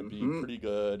 who's going to be pretty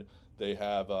good. They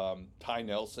have Ty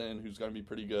Nelson, who's going to be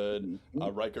pretty good.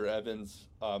 Riker Evans.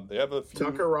 They have a few.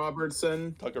 Tucker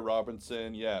Robertson,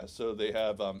 yeah. So they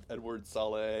have Edward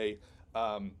Saleh,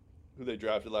 who they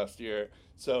drafted last year.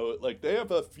 So, like, they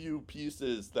have a few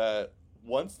pieces that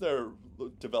once they're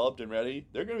developed and ready,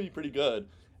 they're going to be pretty good.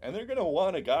 And they're going to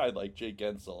want a guy like Jake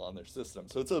Gensel on their system.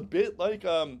 So it's a bit like,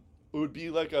 it would be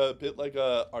like a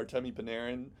Artemi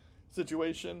Panarin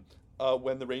situation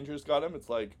when the Rangers got him. It's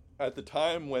like, at the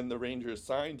time when the Rangers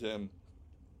signed him,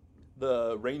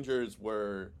 the Rangers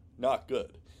were not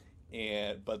good.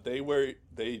 But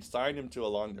they signed him to a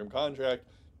long-term contract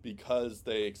because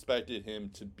they expected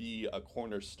him to be a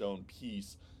cornerstone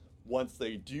piece once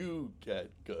they do get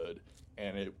good,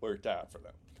 and it worked out for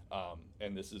them.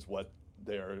 And this is what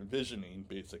they're envisioning,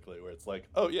 basically, where it's like,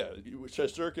 oh yeah,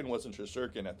 Shesterkin wasn't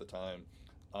Shesterkin at the time,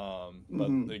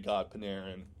 but they got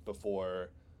Panarin before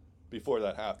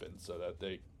that happened, so that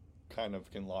they kind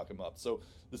of can lock him up. So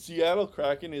the Seattle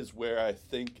Kraken is where I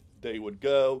think they would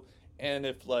go, and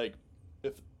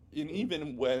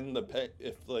even when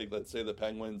let's say the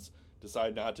Penguins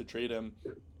decide not to trade him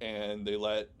and they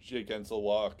let Jake Gensel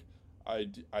walk, I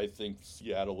think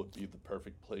Seattle would be the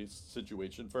perfect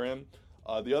situation for him.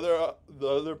 The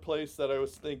other place that I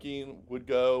was thinking would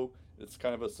go, it's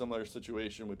kind of a similar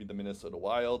situation, would be the Minnesota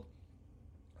Wild.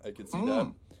 I could see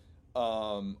that.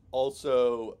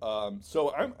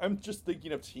 So I'm just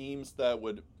thinking of teams that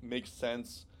would make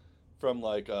sense from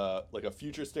like a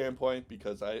future standpoint,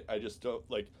 because I just don't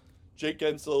like Jake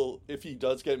Gensel. If he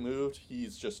does get moved,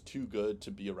 he's just too good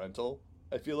to be a rental,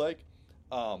 I feel like.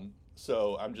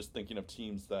 So I'm just thinking of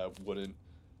teams that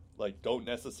don't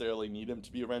necessarily need him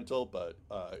to be a rental, but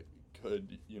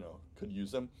could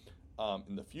use him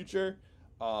in the future.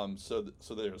 So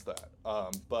there's that.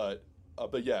 But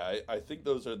yeah, I think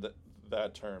those are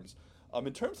that terms.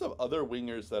 In terms of other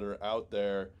wingers that are out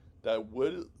there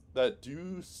that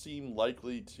do seem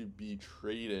likely to be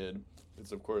traded,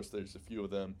 because of course there's a few of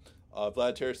them.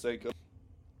 Vlad Tarasenko,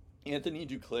 Anthony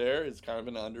Duclair is kind of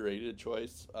an underrated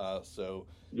choice. So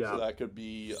that could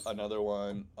be another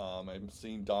one. I'm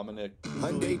seeing Dominic.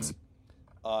 Anthony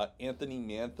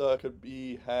Mantha could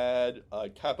be had.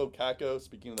 Capo Caco,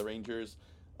 speaking of the Rangers,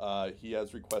 he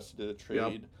has requested a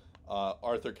trade.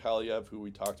 Arthur Kaliev, who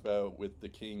we talked about with the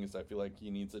Kings, I feel like he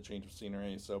needs a change of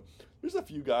scenery. So there's a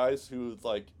few guys who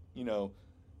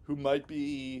who might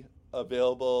be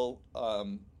available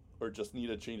or just need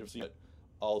a change of scenery.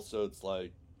 Also, it's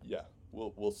like, yeah,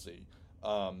 we'll see.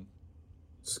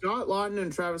 Scott Lawton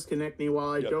and Travis Konechny, while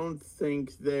I don't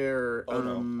think they're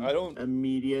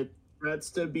immediate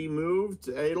threats to be moved,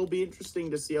 it'll be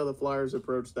interesting to see how the Flyers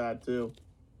approach that too.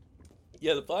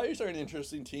 Yeah, the Flyers are an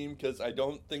interesting team because I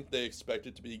don't think they expect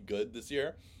it to be good this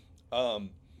year.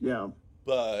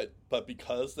 But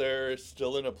because they're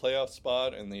still in a playoff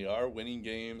spot and they are winning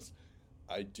games,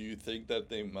 I do think that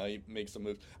they might make some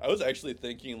moves. I was actually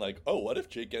thinking, like, oh, what if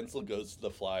Jake Gensel goes to the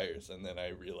Flyers? And then I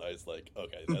realized, like,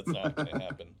 okay, that's not going to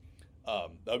happen.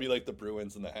 That would be like the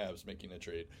Bruins and the Habs making a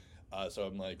trade. So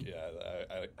I'm like, yeah,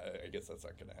 I guess that's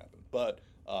not going to happen. But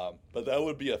that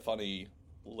would be a funny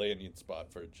landing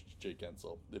spot for Jake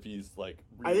Gensel if he's like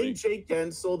really... I think Jake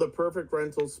Gensel, the perfect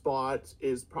rental spot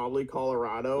is probably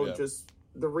Colorado. Just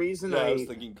the reason I was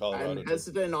thinking Colorado. I'm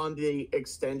hesitant on the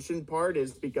extension part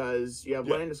is because you have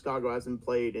Landeskog hasn't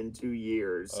played in 2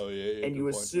 years. And you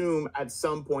assume at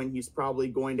some point he's probably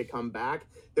going to come back.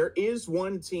 There is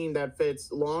one team that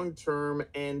fits long-term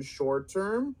and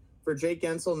short-term for Jake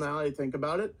Gensel, now that I think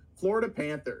about it, Florida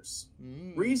Panthers.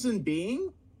 Reason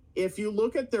being, if you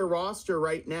look at their roster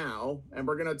right now, and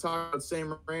we're going to talk about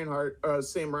Sam Reinhart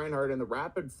in the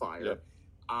rapid fire,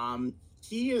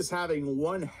 he is having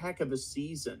one heck of a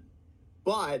season,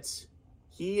 but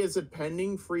he is a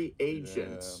pending free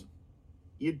agent.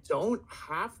 You don't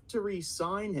have to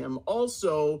re-sign him.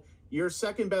 Also, your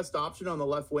second best option on the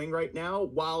left wing right now,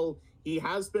 while he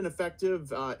has been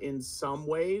effective in some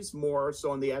ways, more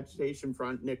so on the agitation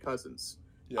front, Nick Cousins.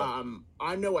 I'm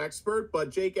no expert,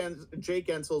 but Jake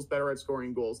Gensel's better at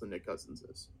scoring goals than Nick Cousins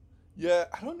is. Yeah,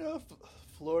 I don't know if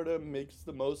Florida makes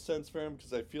the most sense for him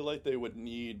because I feel like they would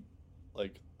need,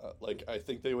 I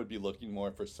think they would be looking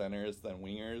more for centers than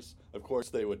wingers. Of course,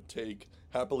 they would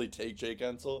happily take Jake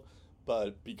Gensel,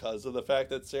 but because of the fact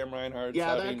that Sam Reinhart's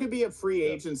that could be a free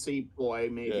agency ploy,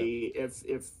 maybe if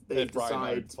they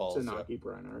decide to not keep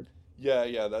Reinhart.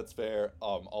 Yeah, that's fair.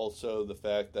 Also, the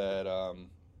fact that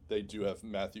they do have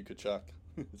Matthew Tkachuk,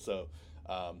 so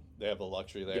they have a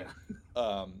luxury there.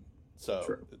 So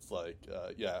True. It's like,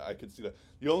 I could see that.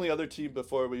 The only other team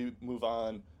before we move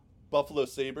on Buffalo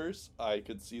Sabres, I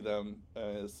could see them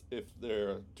as if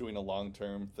they're doing a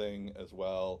long-term thing as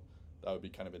well. That would be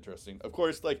kind of interesting. Of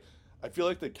course, like I feel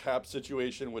like the cap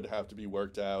situation would have to be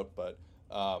worked out, but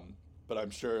I'm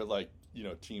sure like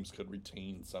teams could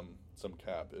retain some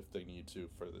cap if they need to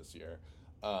for this year.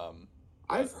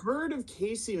 I've heard of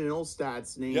Casey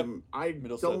Middlestad's name. Yep. I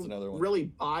Middlestad's another don't one. really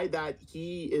buy that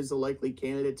he is a likely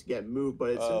candidate to get moved,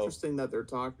 but it's interesting that they're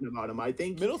talking about him. I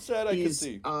think Middlestad I could he's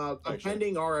see. A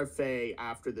pending RFA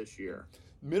after this year.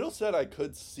 Middlestad I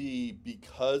could see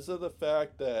because of the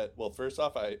fact that, well, first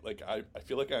off, I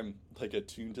feel like I'm like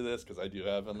attuned to this because I do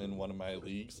have him in one of my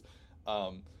leagues.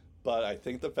 But I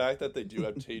think the fact that they do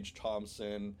have Tage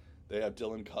Thompson, they have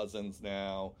Dylan Cousins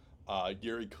now,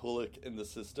 Gary Kulik in the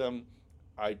system,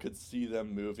 I could see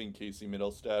them moving Casey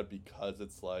Middlestad because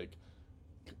it's like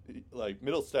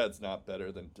Middlestad's not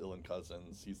better than Dylan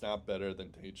Cousins. He's not better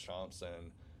than Tage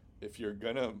Thompson. If you're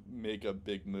gonna make a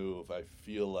big move, I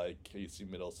feel like Casey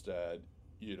Middlestad,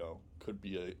 could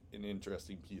be an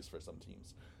interesting piece for some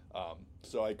teams.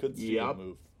 So I could see a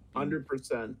move.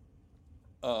 100%.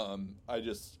 I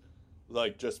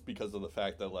just because of the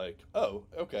fact that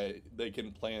okay, they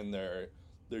can plan their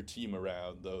team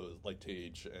around those like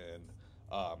Tage and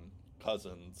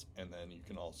Cousins, and then you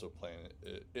can also plan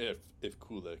it if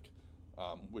Kulik,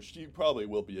 which he probably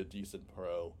will be a decent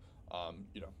pro.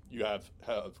 You have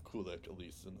Kulik at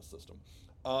least in the system.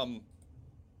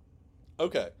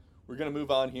 Okay, we're gonna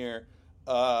move on here.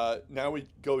 Now we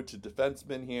go to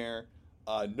defensemen here.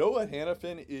 Noah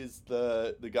Hannafin is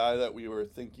the guy that we were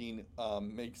thinking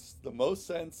makes the most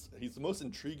sense. He's the most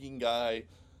intriguing guy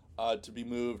to be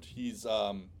moved. He's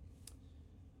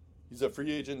a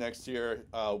free agent next year.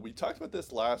 We talked about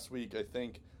this last week, I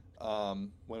think,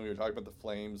 when we were talking about the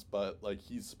Flames, but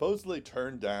he's supposedly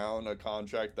turned down a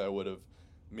contract that would have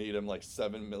made him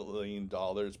 $7 million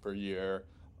per year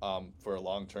for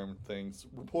long-term things.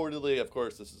 Reportedly, of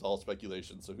course, this is all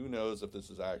speculation, so who knows if this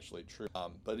is actually true.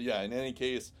 But yeah, in any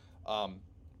case,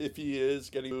 if he is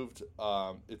getting moved,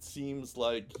 it seems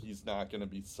like he's not going to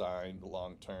be signed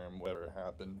long-term, whatever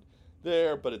happened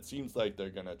there, but it seems like they're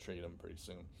going to trade him pretty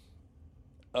soon.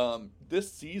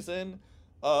 This season,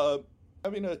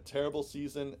 having a terrible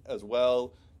season as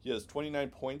well. He has 29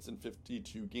 points in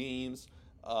 52 games.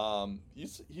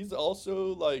 He's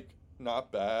also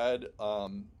not bad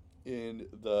in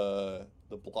the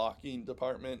blocking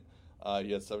department.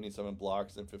 He has 77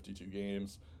 blocks in 52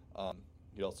 games.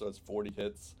 He also has 40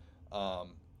 hits.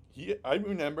 I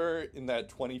remember in that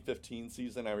 2015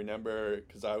 season, I remember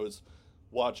because I was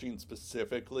watching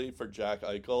specifically for Jack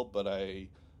Eichel, but I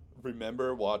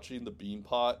remember watching the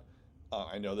Beanpot.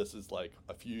 I know this is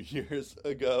a few years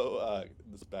ago.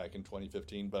 This is back in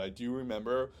 2015, but I do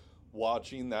remember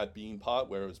watching that Beanpot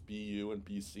where it was BU and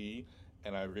BC,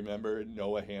 and I remember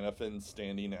Noah Hannafin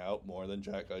standing out more than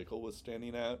Jack Eichel was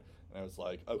standing out. And I was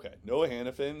like, okay, Noah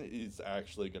Hannafin is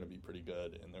actually going to be pretty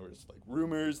good. And there was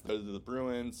rumors that the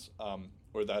Bruins,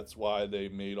 or that's why they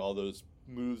made all those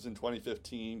moves in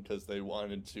 2015 because they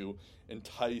wanted to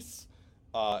entice.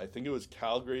 I think it was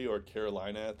Calgary or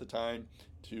Carolina at the time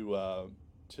to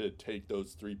take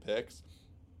those 3 picks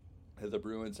that the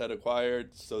Bruins had acquired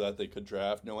so that they could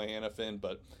draft Noah Hannafin,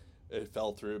 but it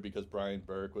fell through because Brian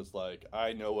Burke was like,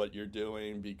 I know what you're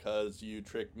doing because you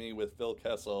tricked me with Phil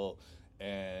Kessel,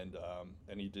 and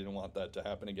he didn't want that to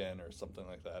happen again or something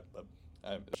like that. But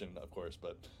I shouldn't, of course,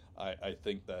 but I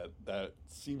think that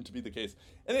seemed to be the case.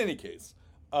 In any case,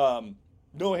 Noah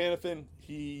Hannafin,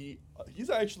 he's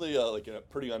actually a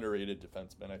pretty underrated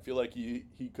defenseman. I feel like he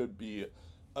could be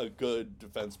a good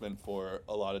defenseman for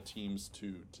a lot of teams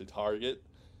to target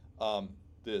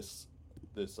this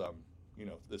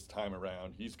time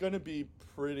around. He's going to be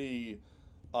pretty.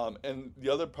 And the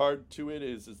other part to it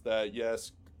is that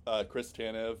yes, Chris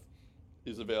Tanev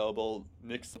is available.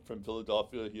 Nick from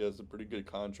Philadelphia, he has a pretty good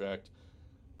contract,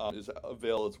 is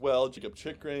available as well. Jacob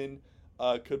Chikrin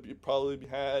could be probably be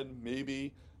had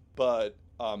maybe, but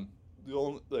the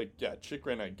only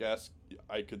Chikrin, I guess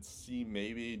I could see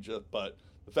maybe but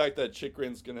the fact that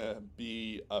Chikrin's gonna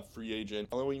be a free agent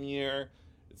following year,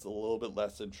 it's a little bit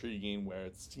less intriguing. Where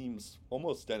it seems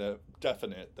almost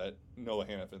definite that Noah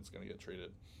Hannafin's gonna get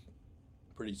traded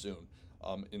pretty soon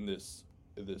in this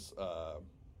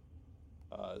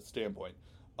standpoint.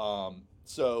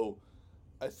 So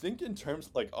I think in terms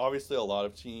obviously a lot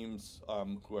of teams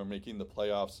who are making the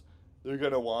playoffs, they're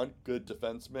gonna want good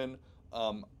defensemen.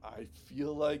 I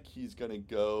feel like he's gonna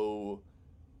go.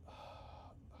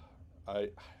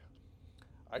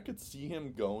 I could see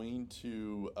him going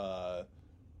to.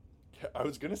 I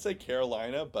was gonna say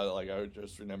Carolina, but I would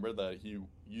just remember that he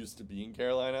used to be in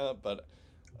Carolina. But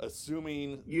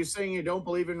assuming... You saying you don't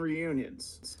believe in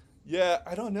reunions? Yeah,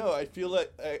 I don't know. I feel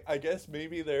like I guess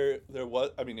maybe there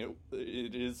was. I mean,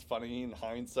 it is funny in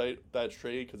hindsight that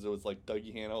trade because it was like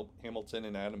Dougie Hamilton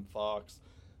and Adam Fox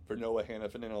for Noah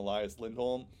Hannafin and Elias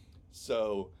Lindholm.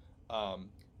 So,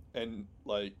 and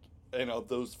like, and of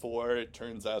those four, it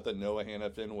turns out that Noah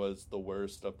Hannafin was the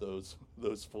worst of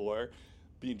those four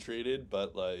being traded.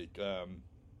 But like,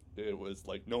 it was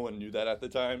like no one knew that at the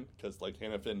time because like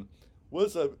Hannafin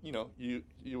was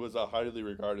he was a highly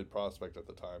regarded prospect at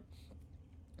the time.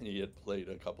 He had played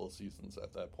a couple of seasons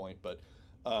at that point, but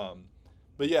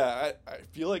yeah, I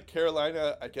feel like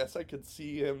Carolina. I guess I could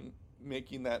see him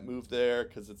making that move there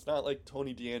because it's not like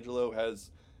Tony DeAngelo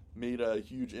has made a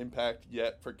huge impact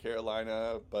yet for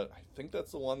Carolina, but I think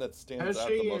that's the one that stands out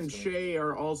the Pesce most. and Shea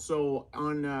are also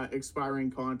on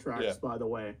expiring contracts, by the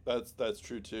way. That's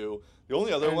true too. The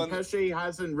only other one, Pesce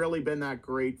hasn't really been that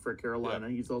great for Carolina.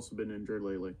 Yeah. He's also been injured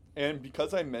lately. And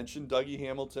because I mentioned Dougie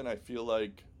Hamilton, I feel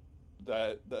like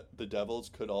that the Devils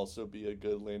could also be a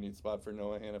good landing spot for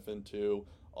Noah Hannafin too.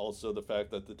 Also, the fact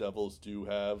that the Devils do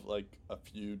have like a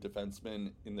few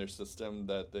defensemen in their system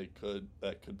that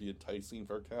could be enticing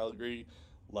for Calgary.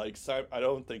 Like I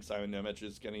don't think Simon Nemec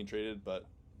is getting traded, but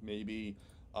maybe.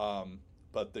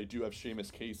 But they do have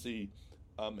Seamus Casey,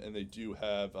 and they do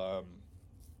have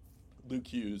Luke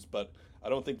Hughes. But I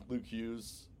don't think Luke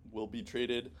Hughes will be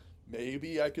traded.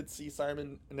 Maybe I could see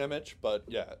Simon Nemec, but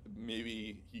yeah,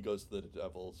 maybe he goes to the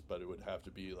Devils. But it would have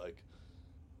to be like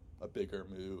a bigger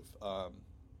move.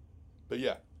 But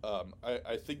yeah,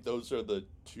 I think those are the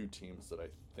two teams that I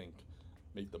think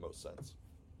make the most sense.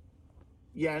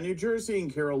 Yeah, New Jersey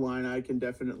and Carolina, I can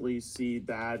definitely see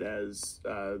that as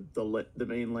the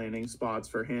main landing spots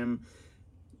for him.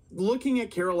 Looking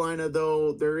at Carolina,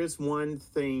 though, there is one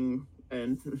thing,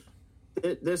 and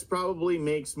this probably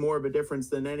makes more of a difference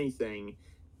than anything,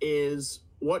 is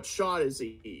what shot is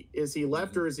he? Is he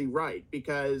left or is he right?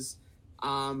 Because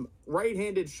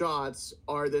right-handed shots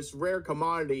are this rare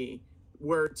commodity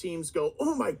where teams go,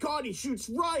 oh my God, he shoots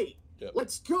right. Yep.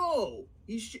 Let's go.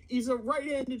 He's a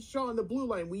right-handed shot on the blue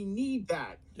line. We need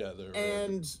that. Yeah, they're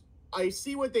and I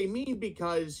see what they mean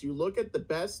because you look at the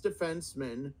best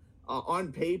defensemen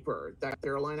on paper that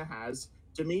Carolina has: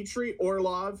 Dmitry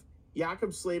Orlov,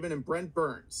 Jakub Slavin, and Brent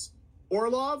Burns.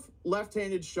 Orlov,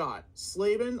 left-handed shot.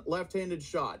 Slavin, left-handed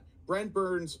shot. Brent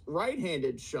Burns,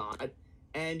 right-handed shot.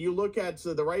 And you look at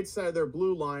the right side of their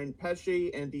blue line,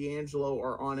 Pesce and DeAngelo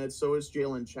are on it. So is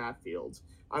Jalen Chatfield.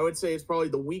 I would say it's probably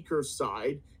the weaker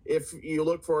side. If you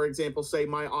look, for example, say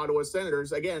my Ottawa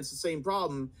Senators, again, it's the same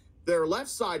problem. Their left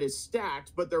side is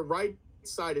stacked, but their right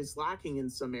side is lacking in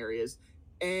some areas.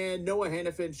 And Noah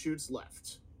Hannafin shoots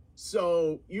left.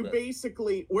 So you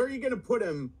basically, where are you going to put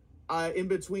him in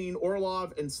between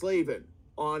Orlov and Slavin?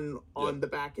 On the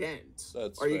back end.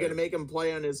 Are you going to make him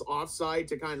play on his offside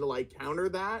to kind of like counter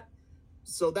that?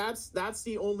 So that's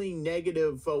the only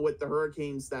negative with the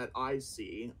Hurricanes that I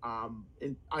see.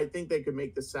 And I think they could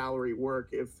make the salary work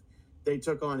if they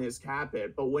took on his cap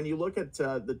hit. But when you look at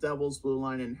the Devils blue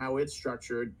line and how it's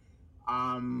structured,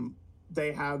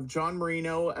 they have John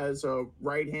Marino as a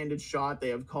right-handed shot. They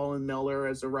have Colin Miller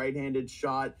as a right-handed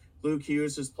shot. Luke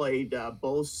Hughes has played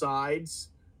both sides.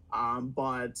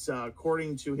 But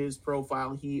according to his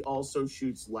profile, he also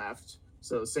shoots left.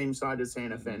 So same side as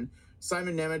Hannafin.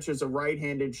 Simon Nemec is a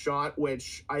right-handed shot,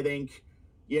 which I think,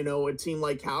 a team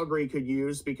like Calgary could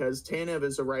use because Tanev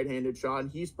is a right-handed shot.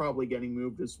 And he's probably getting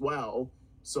moved as well.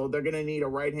 So they're going to need a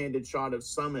right-handed shot of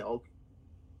some ilk.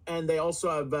 And they also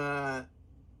have,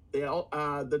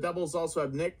 the Devils also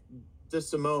have Nick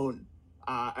DeSimone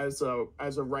as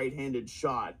a right-handed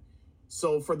shot.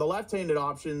 So for the left-handed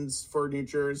options for New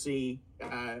Jersey,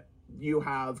 you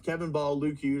have Kevin Ball,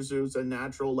 Luke Hughes, who's a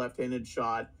natural left-handed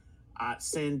shot.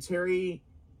 Santeri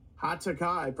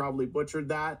Hataka, I probably butchered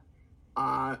that.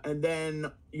 And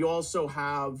then you also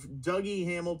have Dougie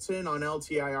Hamilton on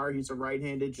LTIR. He's a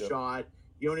right-handed shot.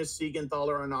 Jonas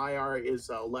Siegenthaler on IR is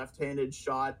a left-handed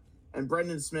shot. And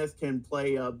Brendan Smith can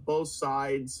play both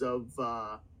sides of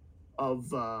the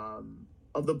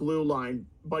blue line,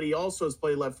 but he also has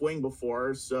played left wing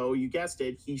before, so you guessed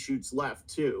it, he shoots left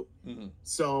too.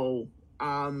 So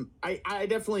I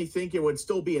definitely think it would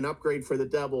still be an upgrade for the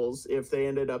Devils if they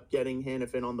ended up getting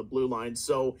Hannafin on the blue line.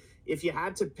 So if you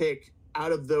had to pick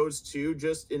out of those two,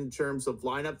 just in terms of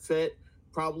lineup fit,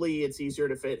 probably it's easier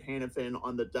to fit Hannafin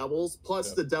on the Devils.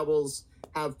 Plus the Devils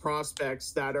have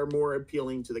prospects that are more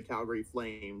appealing to the Calgary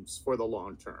Flames for the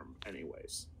long term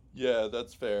anyways. Yeah,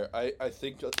 that's fair. I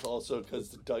think it's also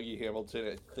because Dougie Hamilton,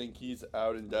 I think he's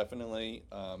out indefinitely,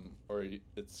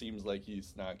 it seems like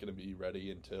he's not going to be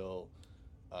ready until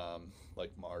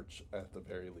like March at the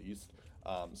very least.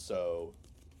 So,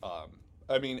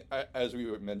 I mean, as we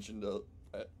mentioned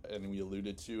and we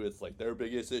alluded to, it's like their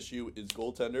biggest issue is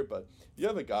goaltender. But you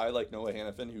have a guy like Noah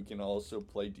Hannafin who can also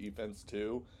play defense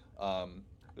too.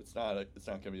 It's not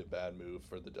going to be a bad move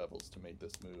for the Devils to make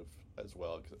this move as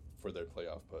well for their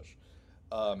playoff push.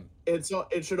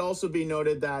 It should also be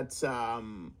noted that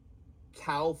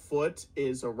Cal Foote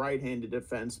is a right-handed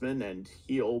defenseman, and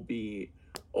he'll be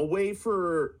away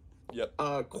for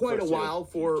quite a while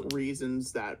for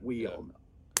reasons that we all know.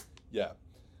 Yeah.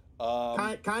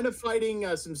 Kind of fighting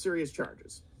some serious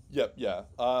charges. Yep. Yeah.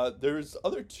 There's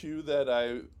other two that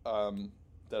I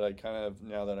kind of,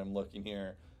 now that I'm looking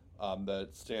here, that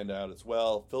stand out as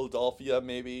well. Philadelphia,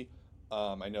 maybe.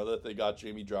 I know that they got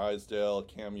Jamie Drysdale.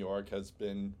 Cam York has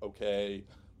been okay.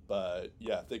 But,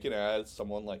 yeah, if they can add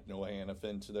someone like Noah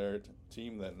Hannafin to their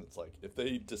team, then it's like, if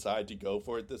they decide to go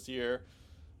for it this year,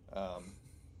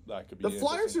 that could be The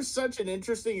Flyers are such an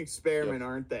interesting experiment,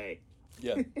 aren't they?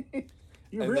 Yeah.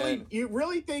 You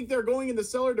really think they're going in the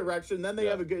Cellar direction, then they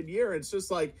have a good year. It's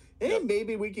just like, hey,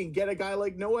 maybe we can get a guy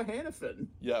like Noah Hannafin.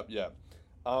 Yep.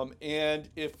 And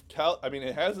if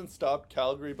it hasn't stopped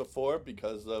Calgary before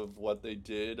because of what they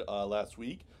did last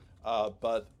week.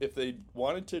 But if they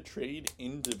wanted to trade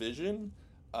in division,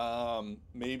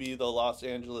 maybe the Los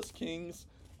Angeles Kings.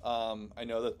 I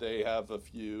know that they have a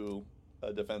few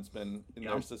defensemen in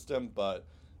their system, but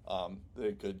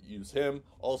they could use him.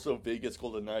 Also, Vegas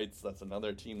Golden Knights, that's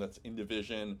another team that's in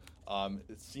division.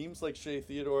 It seems like Shea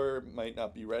Theodore might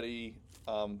not be ready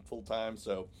full-time,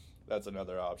 so that's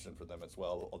another option for them as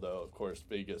well. Although, of course,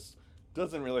 Vegas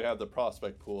doesn't really have the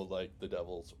prospect pool like the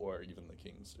Devils or even the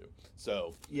Kings do.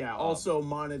 So also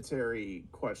monetary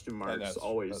question marks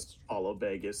always follow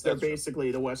Vegas. They're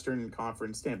basically the Western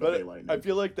Conference Tampa Bay Lightning. I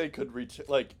feel like they could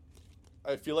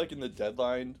I feel like in the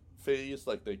deadline phase,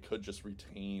 like they could just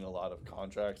retain a lot of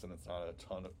contracts and it's not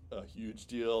a huge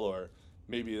deal, or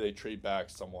maybe they trade back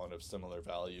someone of similar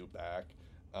value back.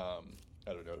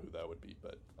 I don't know who that would be,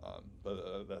 but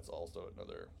that's also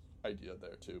another idea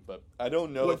there too. But I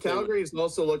don't know what Calgary is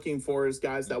also looking for is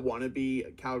guys that want to be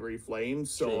Calgary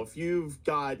Flames. So if you've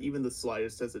got even the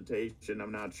slightest hesitation,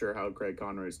 I'm not sure how Craig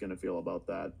Conroy is going to feel about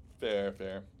that.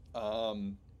 Fair.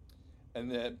 And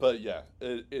then, but yeah,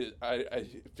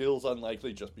 it feels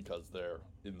unlikely just because they're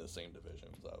in the same division,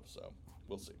 so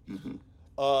we'll see.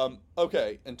 Mm-hmm.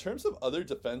 Okay, in terms of other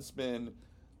defensemen,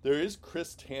 there is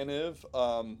Chris Tanev,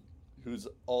 who's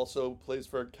also plays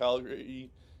for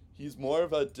Calgary. He's more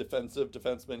of a defensive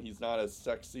defenseman. He's not as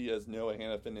sexy as Noah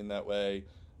Hannafin in that way.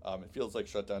 It feels like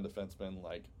shutdown defensemen,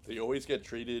 like they always get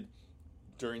traded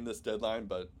during this deadline,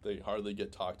 but they hardly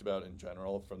get talked about in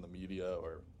general from the media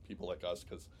or people like us,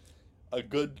 because a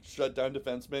good shutdown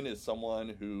defenseman is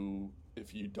someone who,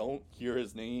 if you don't hear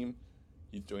his name,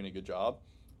 he's doing a good job.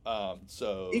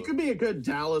 So he could be a good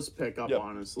Dallas pickup,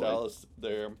 honestly. Dallas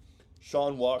there.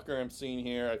 Sean Walker, I'm seeing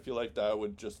here. I feel like that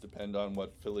would just depend on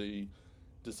what Philly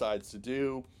decides to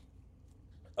do.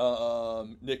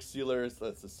 Nick Sealers,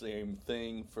 that's the same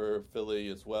thing for Philly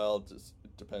as well. It just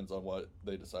depends on what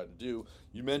they decide to do.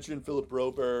 You mentioned Philip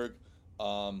Broberg.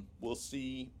 We'll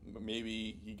see.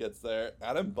 Maybe he gets there.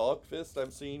 Adam Balkfist, I'm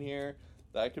seeing here.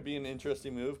 That could be an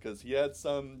interesting move because he had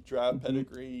some draft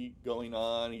pedigree going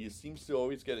on. He seems to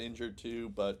always get injured too,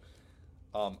 but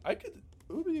it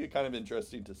would be kind of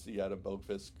interesting to see Adam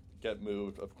Balkfist get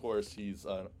moved. Of course, he's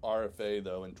an RFA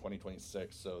though in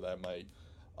 2026, so that might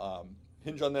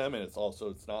hinge on them. And it's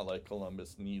not like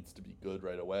Columbus needs to be good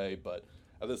right away, but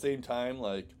at the same time,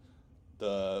 like,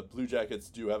 the Blue Jackets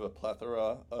do have a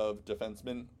plethora of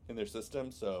defensemen in their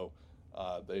system, so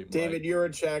David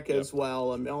Jiricek as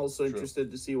well. I'm also interested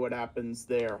to see what happens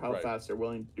there, how fast they're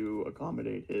willing to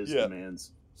accommodate his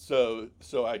demands. So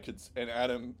I could,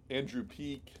 and Andrew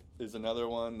Peak is another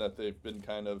one that they've been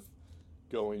kind of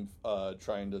going,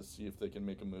 trying to see if they can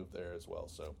make a move there as well.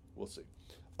 So we'll see.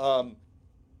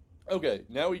 Okay,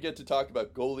 now we get to talk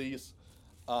about goalies.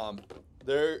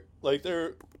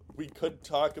 We could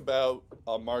talk about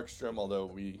Markstrom, although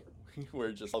we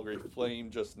were just Calgary Flame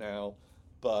just now,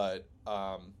 and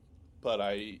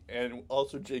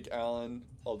also Jake Allen,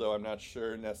 although I'm not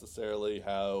sure necessarily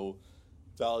how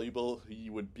valuable he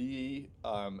would be.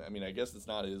 I guess it's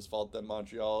not his fault that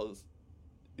Montreal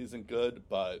isn't good,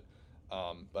 but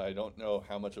I don't know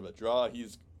how much of a draw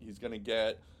he's going to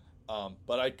get.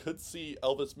 But I could see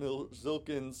Elvis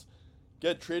Zilkins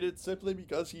get traded simply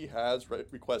because he has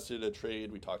requested a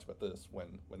trade. We talked about this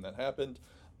when that happened.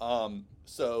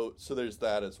 So there's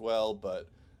that as well. But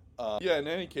in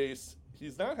any case,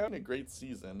 he's not having a great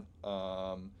season.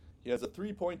 He has a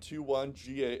 3.21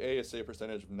 GAA, a save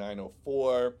percentage of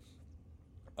 904.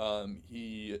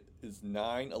 He is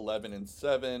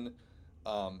 9-11-7,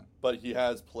 but he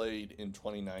has played in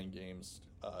 29 games,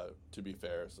 to be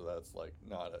fair, so that's like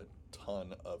not a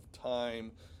ton of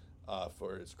time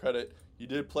for his credit. He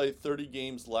did play 30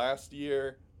 games last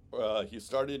year. He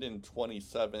started in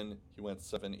 27. He went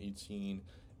 7-18-2.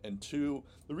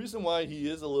 The reason why he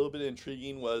is a little bit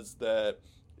intriguing was that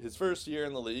his first year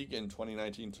in the league in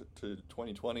 2019 to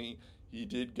 2020, he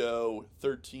did go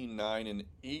 13-9-8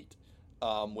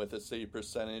 with a save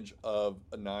percentage of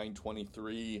a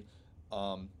 923.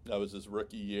 That was his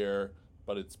rookie year,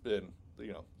 but it's been,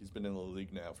 he's been in the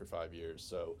league now for 5 years.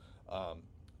 So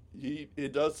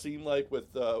it does seem like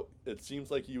it seems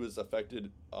like he was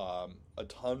affected a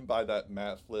ton by that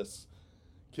Mathless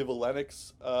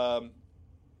Kivalenix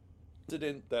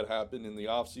incident that happened in the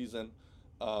offseason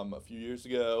a few years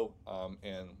ago,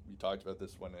 and we talked about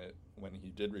this when he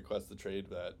did request the trade,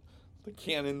 that the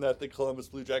cannon that the Columbus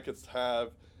Blue Jackets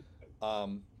have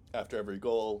after every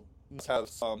goal must have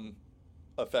some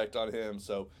effect on him.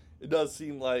 So it does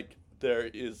seem like there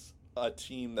is a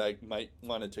team that might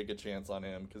want to take a chance on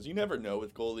him, because you never know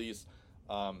with goalies.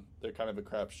 They're kind of a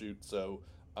crapshoot. So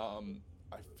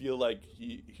I feel like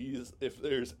he's if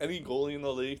there's any goalie in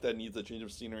the league that needs a change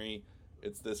of scenery,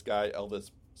 it's this guy,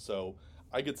 Elvis. So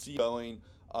I could see going.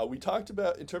 We talked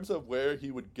about, in terms of where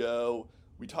he would go,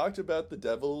 we talked about the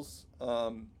Devils,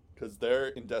 because they're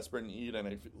in desperate need, and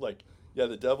I feel like,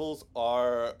 the Devils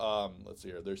are, let's see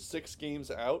here, they're 6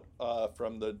 games out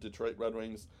from the Detroit Red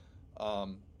Wings,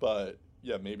 but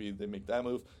maybe they make that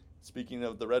move. Speaking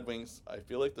of the Red Wings, I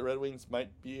feel like the Red Wings might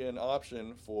be an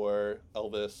option for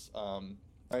Elvis.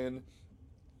 Ryan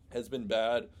has been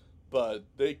bad, but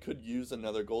they could use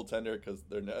another goaltender, because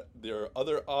their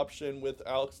other option with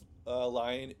Alex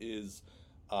Lyon is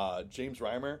James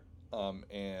Reimer,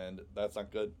 and that's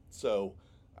not good. So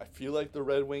I feel like the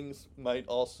Red Wings might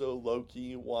also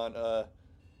low-key want a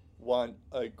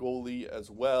goalie as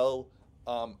well.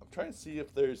 I'm trying to see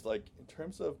if there's, in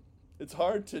terms of, it's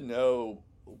hard to know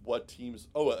what teams.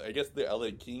 I guess the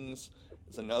LA Kings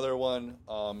is another one.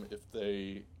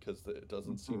 Because it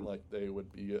doesn't seem like they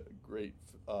would be a great.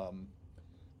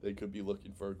 They could be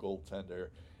looking for a goaltender.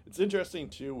 It's interesting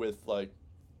too with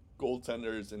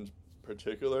goaltenders in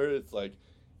particular. It's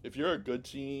if you're a good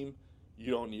team,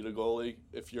 you don't need a goalie.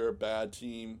 If you're a bad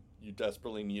team, you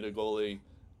desperately need a goalie.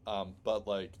 But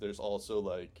there's also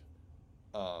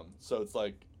so it's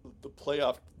the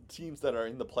playoff teams that are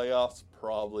in the playoffs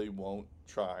probably won't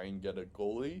try and get a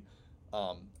goalie,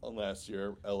 unless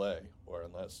you're LA or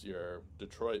unless you're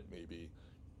Detroit maybe.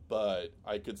 But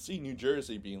I could see New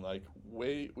Jersey being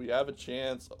wait, we have a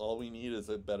chance. All we need is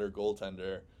a better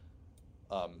goaltender.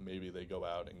 Maybe they go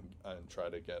out and try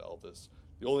to get Elvis.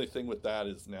 The only thing with that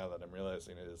is, now that I'm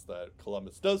realizing, is that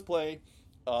Columbus does play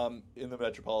in the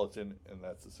Metropolitan, and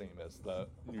that's the same as the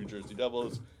New Jersey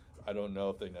Devils. I don't know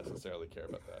if they necessarily care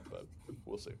about that, but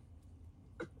we'll see.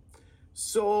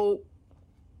 So,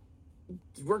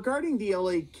 regarding the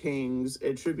LA Kings,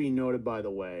 it should be noted, by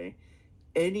the way,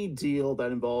 any deal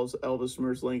that involves Elvis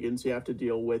Merzlikins, you have to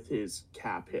deal with his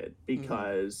cap hit,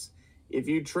 because if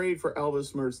you trade for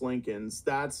Elvis Merzlikins,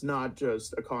 that's not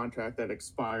just a contract that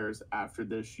expires after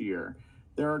this year.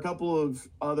 There are a couple of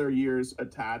other years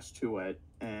attached to it,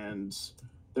 and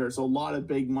there's a lot of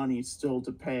big money still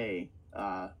to pay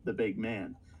the big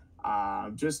man.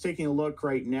 Just taking a look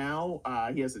right now,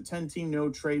 he has a 10-team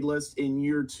no-trade list in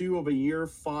year 2 of a year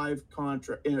 5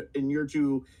 contract. In year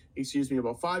 2, of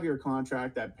a 5-year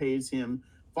contract that pays him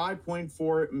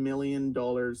 $5.4 million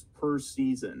per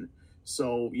season.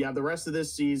 So, the rest of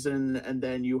this season, and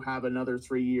then you have another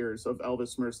 3 years of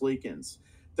Elvis Merzlikins.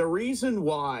 The reason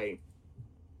why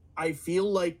I feel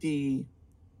like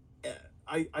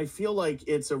I feel like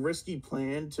it's a risky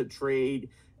plan to trade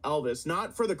Elvis,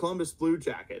 not for the Columbus Blue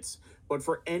Jackets, but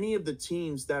for any of the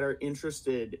teams that are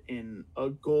interested in a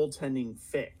goaltending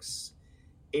fix,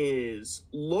 is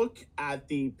look at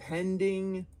the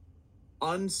pending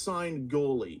unsigned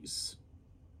goalies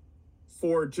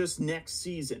for just next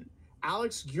season.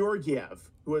 Alex Georgiev,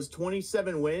 who has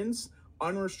 27 wins,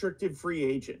 unrestricted free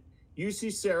agent.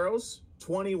 UC Saros,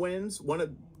 20 wins, one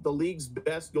of the league's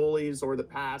best goalies over the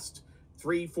past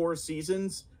 3-4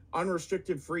 seasons,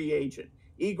 unrestricted free agent.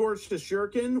 Igor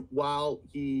Shesterkin, while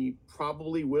he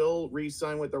probably will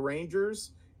re-sign with the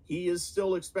Rangers, he is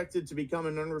still expected to become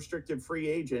an unrestricted free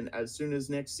agent as soon as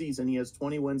next season. He has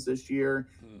 20 wins this year,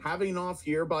 having an off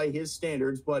year by his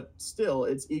standards, but still,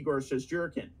 it's Igor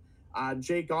Shesterkin.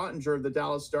 Jake Ottinger of the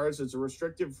Dallas Stars is a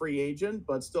restricted free agent,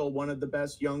 but still one of the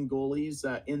best young goalies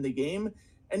in the game.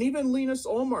 And even Linus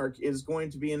Olmark is going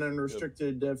to be an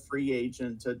unrestricted free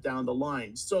agent down the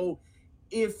line. So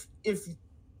if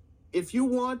you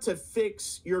want to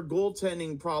fix your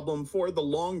goaltending problem for the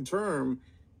long term,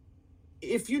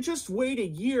 if you just wait a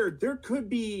year, there could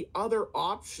be other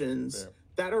options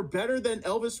that are better than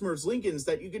Elvis Merzlikins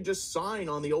that you could just sign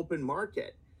on the open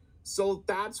market. So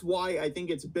that's why I think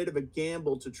it's a bit of a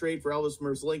gamble to trade for Elvis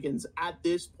Merzlikins at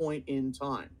this point in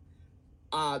time.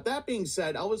 That being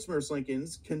said, Elvis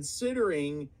Merzlikins,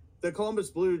 considering the Columbus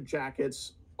Blue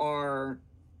Jackets are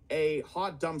a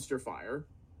hot dumpster fire,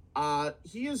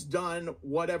 he has done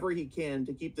whatever he can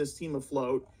to keep this team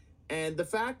afloat. And the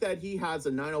fact that he has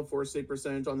a .904 save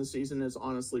percentage on the season is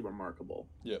honestly remarkable.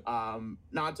 Yep.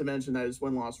 Not to mention that his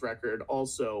win-loss record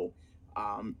also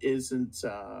isn't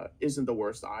the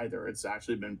worst either. It's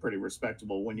actually been pretty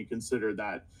respectable when you consider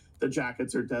that the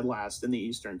Jackets are dead last in the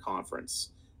Eastern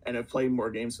Conference and have played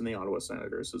more games than the Ottawa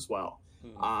Senators as well.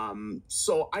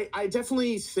 So I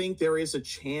definitely think there is a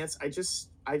chance. I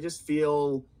just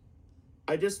feel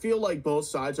like both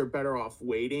sides are better off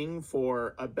waiting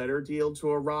for a better deal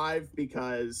to arrive,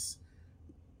 because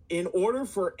in order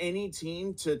for any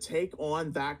team to take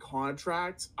on that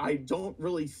contract, I don't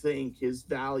really think his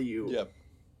value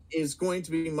is going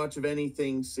to be much of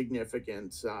anything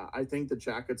significant. I think the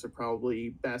Jackets are probably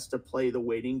best to play the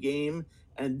waiting game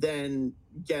and then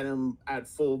get him at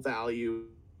full value,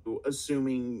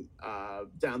 assuming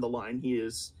down the line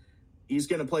he's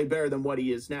going to play better than what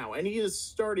he is now. And he is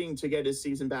starting to get his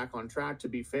season back on track, to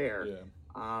be fair.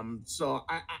 So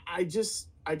I just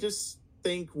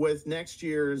think with next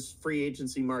year's free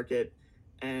agency market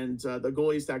and the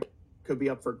goalies that could be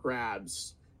up for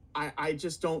grabs, I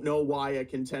just don't know why a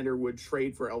contender would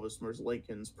trade for Elvis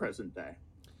Merzlikins present day.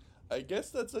 I guess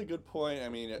that's a good point. I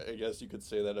mean, I guess you could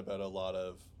say that about a lot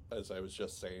of, as I was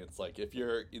just saying, it's like if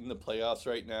you're in the playoffs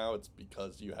right now, it's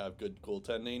because you have good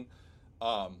goaltending.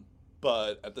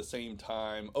 But at the same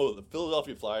time, the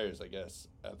Philadelphia Flyers, I guess,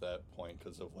 at that point,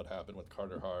 because of what happened with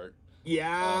Carter Hart.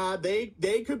 Yeah,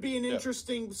 they could be an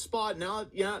interesting spot now.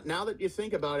 Yeah, now that you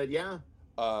think about it, yeah.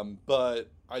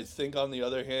 But I think on the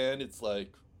other hand, it's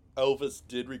like Elvis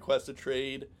did request a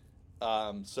trade.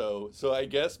 So I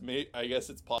guess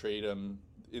it's possible to trade him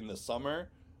in the summer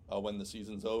when the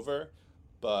season's over.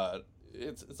 But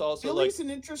it's also Philly's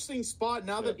an interesting spot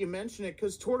now that you mention it,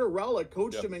 because Tortorella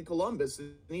coached him in Columbus,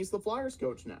 and he's the Flyers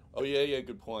coach now. Oh yeah,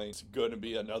 good point. It's going to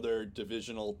be another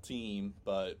divisional team,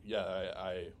 but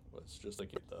I was just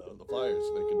thinking the Flyers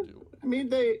they can do. I mean,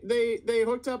 they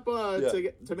hooked up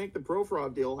to make the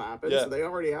Provorov deal happen, so they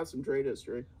already have some trade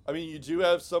history. I mean, you do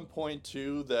have some point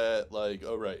too that like,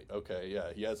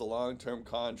 he has a long-term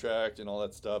contract and all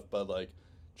that stuff, but like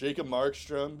Jacob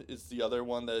Markstrom is the other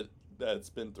one that's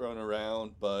been thrown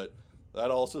around, but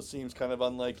that also seems kind of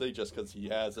unlikely just because he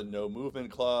has a no movement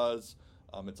clause.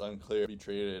 It's unclear to be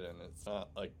traded, and it's not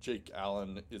like Jake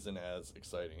Allen isn't as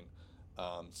exciting.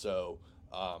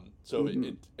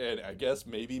 And I guess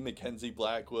maybe Mackenzie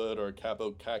Blackwood or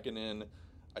Capo Kakinen,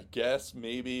 I guess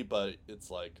maybe, but it's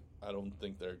like I don't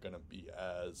think they're gonna be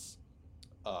as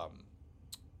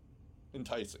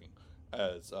enticing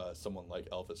as someone like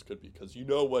Elvis could be, because you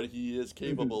know what he is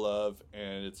capable of,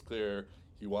 and it's clear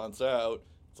he wants out.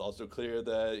 It's also clear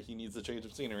that he needs a change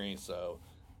of scenery, so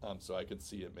I could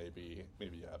see it maybe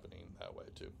happening that way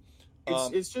too.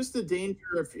 It's just the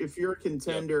danger if you're a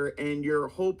contender and you're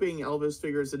hoping Elvis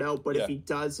figures it out, but if he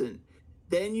doesn't,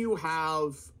 then you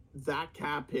have that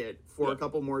cap hit for a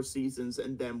couple more seasons,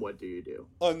 and then what do you do?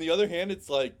 On the other hand, it's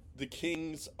like the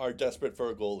Kings are desperate for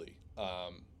a goalie.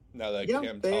 Now that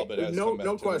Cam Talbot has come back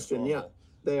no question,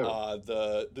 they are.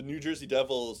 The New Jersey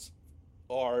Devils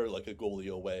are like a goalie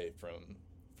away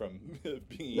from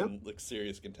being like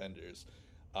serious contenders.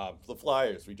 The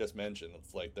Flyers we just mentioned,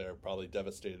 it's like they're probably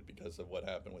devastated because of what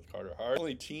happened with Carter Hart.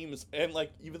 Only teams, and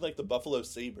like even like the Buffalo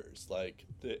Sabres, like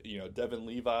Devin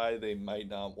Levi, they might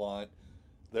not want.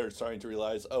 They're starting to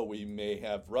realize, we may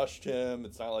have rushed him.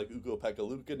 It's not like Ukko-Pekka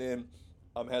Luukkonen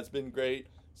has been great.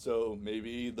 So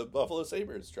maybe the Buffalo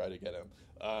Sabres try to get him.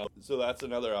 So that's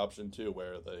another option too,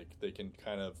 where they can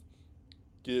kind of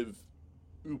give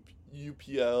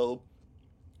UPL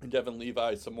and Devin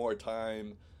Levi some more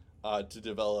time to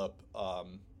develop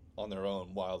on their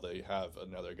own while they have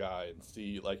another guy, and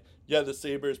see the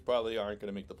Sabres probably aren't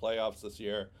going to make the playoffs this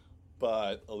year,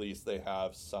 but at least they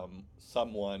have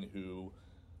someone who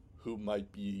might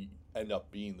end up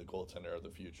being the goaltender of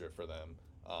the future for them.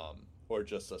 Or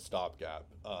just a stopgap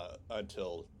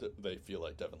until they feel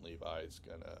like Devin Levi is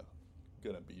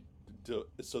gonna be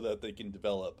so that they can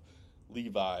develop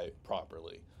Levi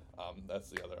properly. That's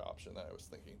the other option that I was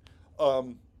thinking.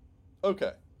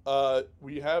 Okay,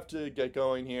 we have to get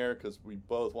going here because we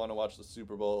both want to watch the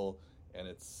Super Bowl, and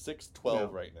it's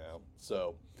 6:12 right now.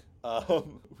 So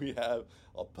we have.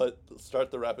 I'll start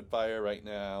the rapid fire right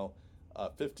now.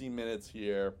 15 minutes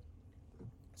here.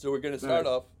 So we're going to start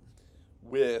off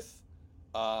with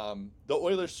the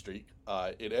Oilers streak.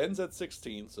 It ends at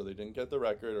 16, so they didn't get the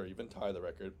record or even tie the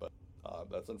record, but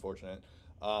that's unfortunate.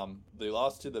 They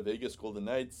lost to the Vegas Golden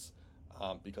Knights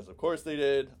because, of course, they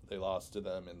did. They lost to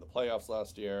them in the playoffs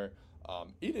last year.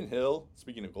 Eden Hill,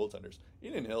 speaking of goaltenders,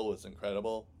 Eden Hill was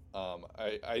incredible.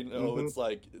 I know it's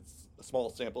a small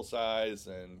sample size,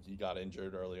 and he got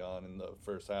injured early on in the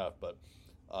first half, but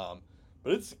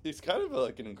it's kind of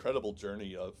like an incredible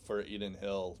journey for Eden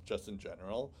Hill just in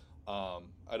general.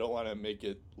 I don't want to make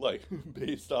it like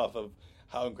based off of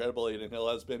how incredible Eden Hill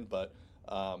has been, but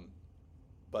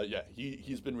yeah,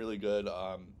 he's been really good.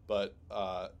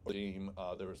 Game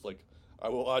there was I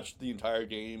watched the entire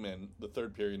game, and the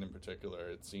third period in particular,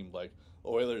 it seemed like the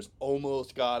Oilers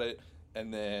almost got it,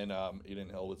 and then Eden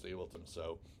Hill was able to.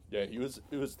 So yeah, it was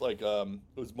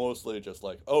mostly just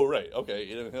like, oh right, okay,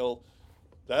 Eden Hill,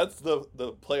 that's the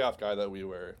playoff guy that we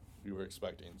were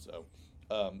expecting. So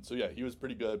yeah, he was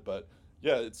pretty good, but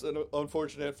yeah, it's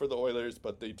unfortunate for the Oilers,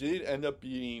 but they did end up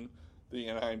beating the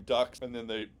Anaheim Ducks, and then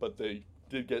they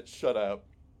did get shut out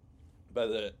by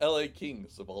the LA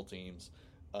Kings of all teams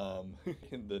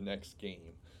in the next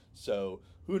game. So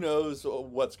who knows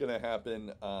what's going to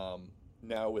happen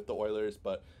now with the Oilers,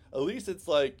 but at least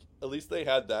they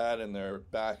had that and they're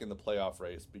back in the playoff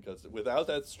race, because without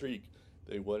that streak,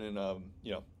 they wouldn't,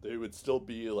 they would still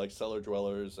be like cellar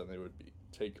dwellers, and they would be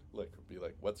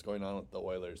what's going on with the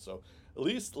Oilers. So at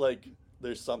least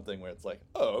there's something where it's like,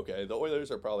 oh, okay, the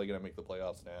Oilers are probably going to make the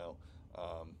playoffs now.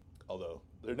 Although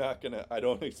they're not going to, I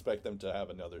don't expect them to have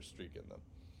another streak in them.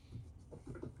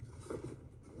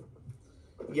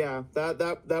 Yeah,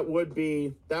 that would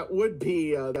be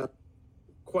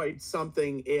quite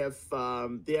something if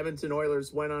the Edmonton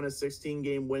Oilers went on a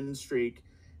 16-game win streak,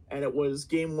 and it was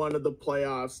game 1 of the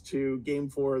playoffs to game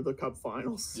 4 of the Cup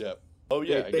Finals. Yeah. Oh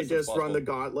yeah. They just run the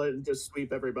gauntlet and just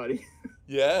sweep everybody.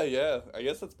 Yeah. I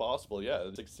guess that's possible. Yeah,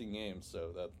 16 games.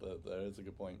 So that is a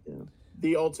good point. Yeah.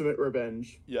 The ultimate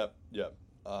revenge. Yep. Do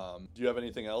you have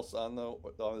anything else on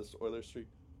this Oilers streak?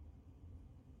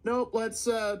 Nope. Let's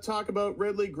talk about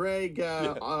Ridley Gregg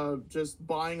just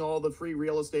buying all the free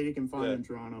real estate he can find in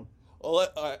Toronto. Well,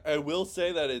 I will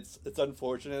say that it's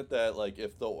unfortunate that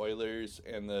if the Oilers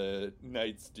and the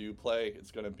Knights do play,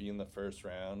 it's going to be in the first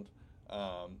round.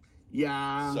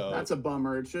 So that's a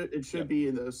bummer. It should be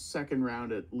in the second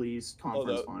round at least,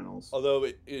 conference finals. Although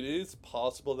it is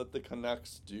possible that the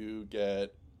Canucks do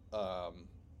get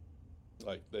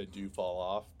they do fall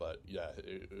off, but yeah,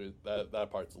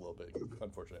 that part's a little bit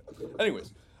unfortunate.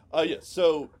 Anyways,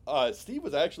 so Steve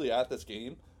was actually at this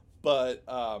game, but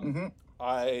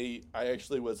I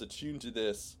actually was attuned to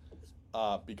this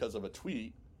because of a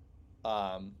tweet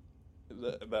that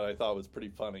I thought was pretty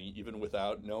funny, even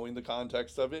without knowing the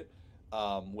context of it,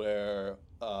 where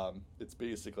it's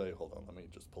basically, hold on, let me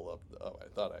just pull up, I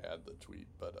thought I had the tweet,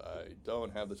 but I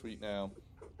don't have the tweet now.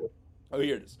 Oh,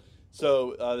 here it is.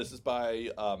 So this is by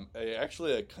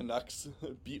actually a Canucks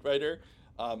beat writer.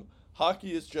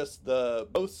 Hockey is just the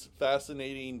most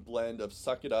fascinating blend of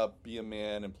suck it up, be a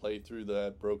man, and play through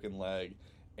the broken leg.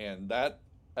 And that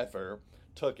effer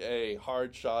took a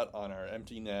hard shot on our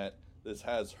empty net. This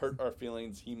has hurt our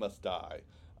feelings. He must die,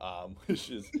 which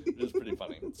is pretty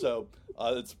funny. So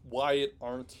it's Wyatt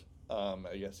Arndt.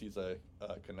 I guess he's a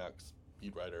Canucks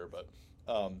beat writer, but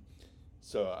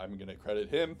so I'm going to credit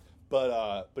him.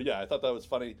 But yeah, I thought that was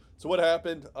funny. So what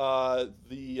happened? It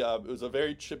was a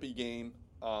very chippy game.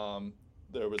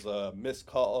 There was a missed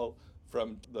call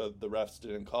from the refs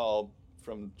didn't call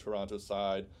from Toronto's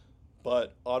side,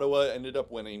 but Ottawa ended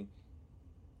up winning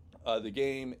the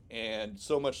game, and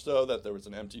so much so that there was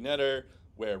an empty netter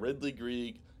where Ridley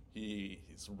Gregg,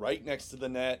 he's right next to the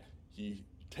net. He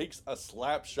takes a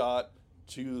slap shot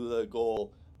to the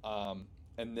goal,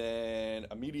 and then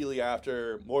immediately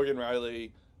after, Morgan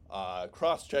Rielly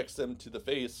cross-checks him to the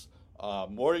face.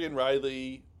 Morgan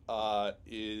Rielly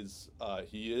is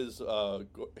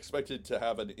expected to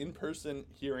have an in-person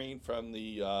hearing from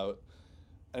the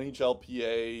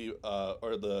NHLPA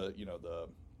or the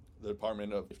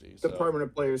Department of Safety. Department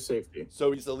of Player Safety.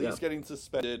 So he's at least getting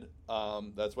suspended.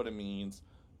 That's what it means.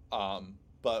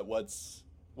 But what's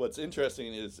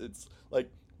interesting is it's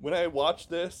like when I watched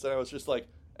this and I was just like,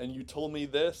 and you told me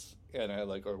this, and I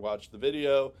or watched the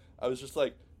video, I was just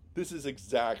like, this is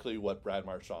exactly what Brad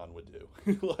Marchand would do.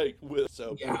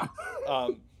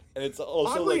 And it's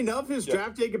also oddly enough, his yeah.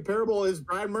 draft day comparable is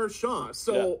Brad Marchand.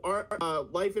 So our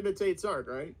life imitates art,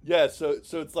 right? Yeah, so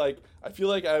it's like I feel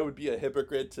like I would be a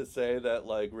hypocrite to say that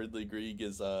like Ridley Greig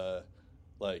is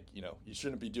like, you know, you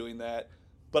shouldn't be doing that.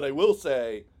 But I will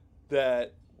say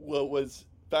that what was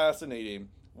fascinating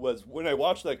was when I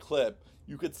watched that clip,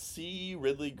 you could see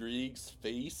Ridley Greig's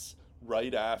face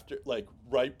right after, like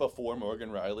right before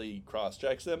Morgan Riley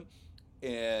cross-checks him,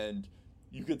 and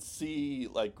you could see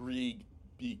like Greig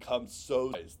become so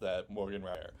surprised that Morgan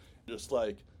Riley just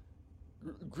like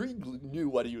Greig knew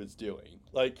what he was doing.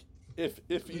 Like if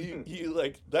he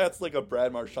like that's like a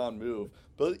Brad Marchand move,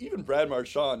 but even Brad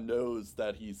Marchand knows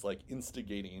that he's like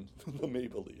instigating the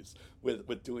Maple Leafs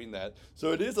with doing that.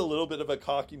 So it is a little bit of a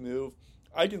cocky move.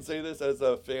 I can say this as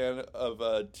a fan of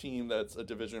a team that's a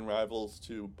division rivals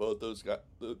to both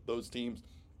those teams.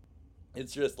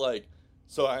 It's just like,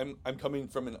 so I'm coming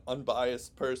from an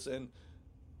unbiased person,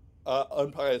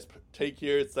 unbiased take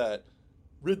here. It's that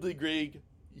Ridley Greig,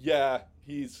 yeah,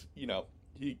 he's, you know,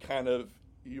 he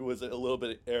was a little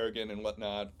bit arrogant and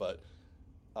whatnot, but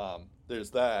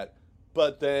there's that.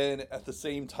 But then at the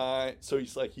same time, so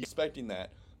he's expecting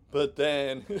that. But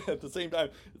then at the same time,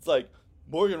 it's like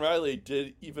Morgan Riley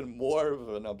did even more of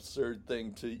an absurd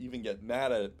thing to even get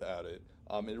mad about it.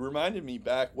 It reminded me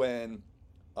back when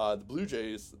the Blue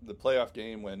Jays, the playoff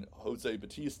game, when Jose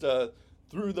Bautista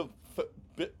threw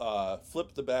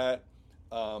flipped the bat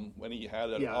when he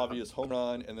had an obvious home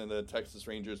run, and then the Texas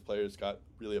Rangers players got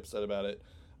really upset about it.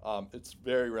 It's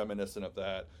very reminiscent of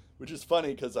that, which is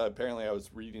funny because apparently I was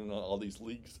reading all these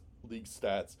league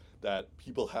stats that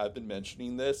people have been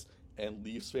mentioning this, and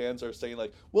Leafs fans are saying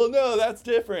like, well, no, that's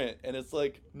different. And it's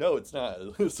like, no, it's not.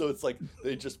 So it's like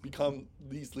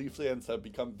these Leafs fans have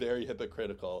become very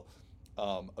hypocritical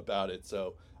about it.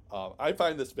 So I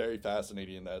find this very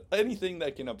fascinating, that anything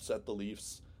that can upset the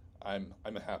Leafs, I'm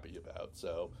happy about.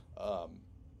 So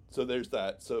so there's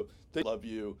that. So they love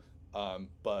you.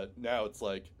 But now it's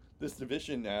like this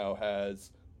division now has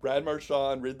Brad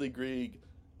Marchand, Ridley Greig,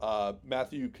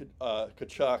 Matthew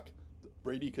Tkachuk,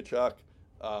 Brady Tkachuk.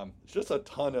 It's just a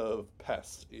ton of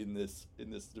pests in this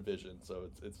division. So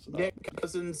it's Nick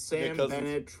Cousins, Sam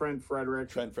Bennett, Trent Frederick.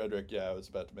 Yeah, I was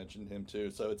about to mention him too.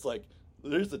 So it's like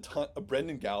there's a ton of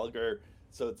Brendan Gallagher.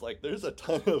 So it's like there's a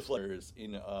ton of players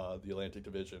in the Atlantic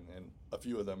Division, and a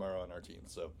few of them are on our team.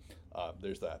 So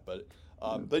there's that.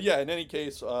 But yeah, in any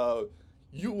case,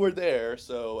 you were there.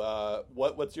 So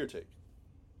what's your take?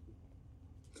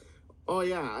 Oh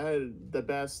yeah, I had the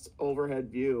best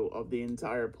overhead view of the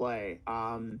entire play.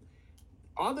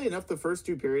 Oddly enough, the first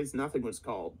two periods, nothing was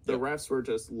called. The refs were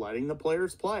just letting the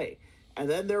players play. And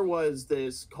then there was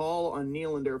this call on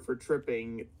Nylander for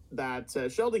tripping that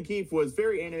Sheldon Keefe was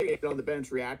very animated on the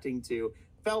bench reacting to.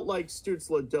 Felt like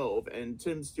Stützle dove, and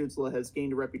Tim Stützle has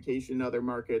gained a reputation in other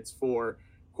markets for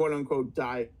quote-unquote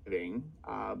diving.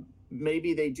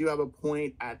 Maybe they do have a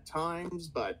point at times,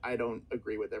 but I don't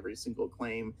agree with every single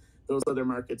claim those other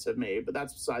markets have made, but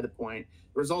that's beside the point.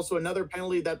 There was also another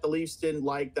penalty that the Leafs didn't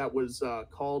like that was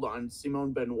called on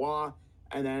Simon Benoit,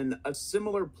 and then a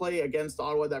similar play against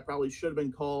Ottawa that probably should have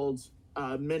been called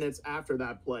minutes after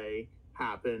that play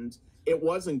happened. It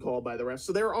wasn't called by the refs,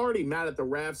 so they were already mad at the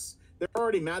refs. They're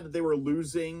already mad that they were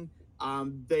losing.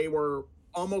 They were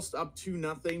almost up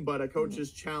 2-0, but a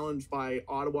coach's challenge by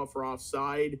Ottawa for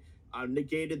offside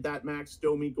negated that Max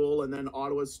Domi goal, and then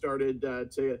Ottawa started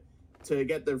to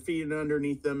get their feet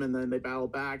underneath them, and then they battle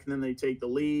back, and then they take the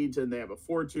lead, and they have a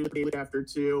 4-2 lead after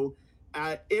 2.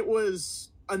 It was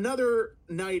another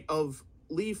night of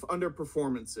Leaf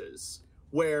underperformances,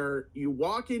 where you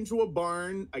walk into a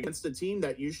barn against a team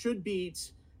that you should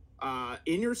beat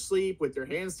in your sleep with your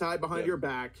hands tied behind your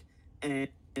back, and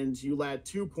you let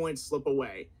 2 points slip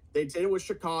away. They did it with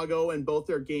Chicago in both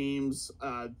their games.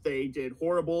 They did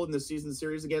horrible in the season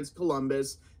series against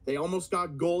Columbus. They almost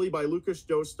got goalie by Lucas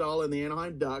Dostal and the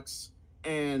Anaheim Ducks,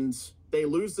 and they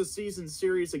lose the season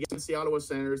series against the Ottawa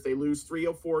Senators. They lose 3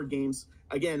 of 4 games.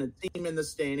 Again, a team in the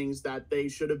standings that they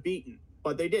should have beaten,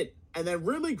 but they did. And then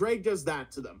Ridley Greig does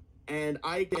that to them. And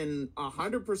I can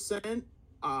 100%,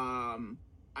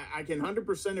 I can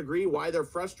 100% agree why they're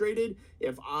frustrated.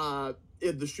 If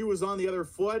the shoe was on the other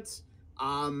foot,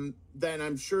 then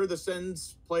I'm sure the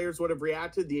Sens players would have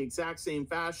reacted the exact same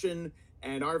fashion,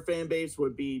 and our fan base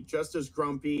would be just as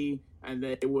grumpy, and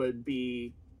they would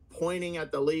be pointing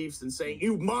at the Leafs and saying,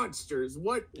 "You monsters!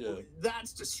 What? Yeah.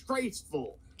 That's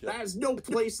disgraceful. Yeah. That has no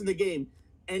place in the game."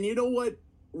 And you know what?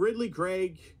 Ridley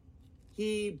Greig,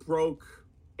 he broke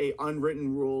a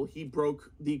unwritten rule. He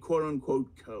broke the quote-unquote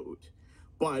code.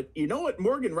 But you know what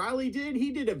Morgan Riley did?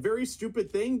 He did a very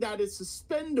stupid thing that is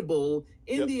suspendable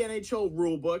in the NHL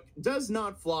rulebook, does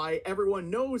not fly.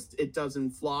 Everyone knows it doesn't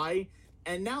fly.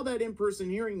 And now that in-person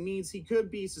hearing means he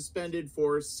could be suspended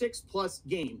for 6+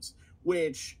 games,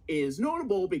 which is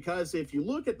notable because if you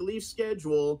look at the Leafs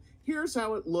schedule, here's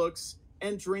how it looks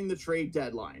entering the trade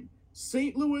deadline.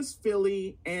 St. Louis,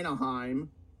 Philly, Anaheim,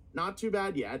 not too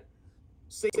bad yet.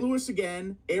 St. Louis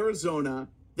again, Arizona,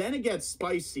 then it gets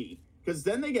spicy. Because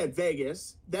then they get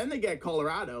Vegas, then they get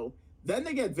Colorado, then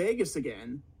they get Vegas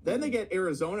again, then they get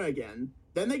Arizona again,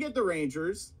 then they get the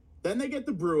Rangers, then they get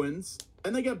the Bruins,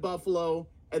 then they get Buffalo,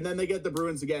 and then they get the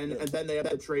Bruins again, and then they have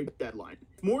the trade deadline.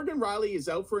 Morgan Riley is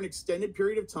out for an extended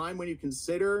period of time when you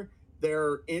consider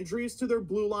their injuries to their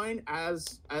blue line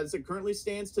as it currently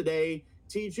stands today.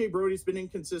 TJ Brody's been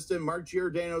inconsistent. Mark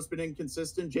Giordano's been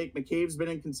inconsistent. Jake McCabe's been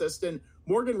inconsistent.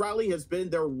 Morgan Riley has been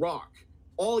their rock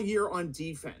all year on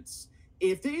defense.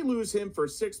 If they lose him for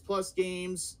 6+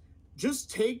 games,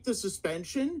 just take the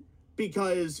suspension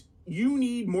because you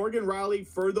need Morgan Riley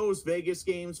for those Vegas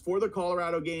games, for the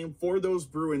Colorado game, for those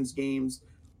Bruins games.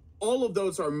 All of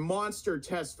those are monster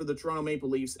tests for the Toronto Maple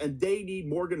Leafs, and they need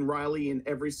Morgan Riley in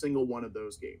every single one of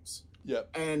those games. Yep.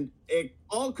 And it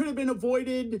all could have been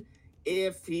avoided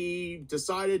if he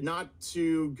decided not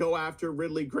to go after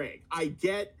Ridley Gregg. I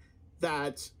get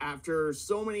that after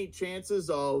so many chances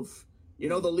of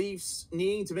the Leafs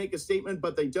needing to make a statement,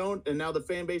 but they don't, and now the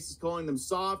fan base is calling them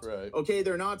soft. Right. Okay,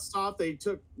 they're not soft.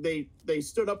 They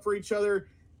stood up for each other.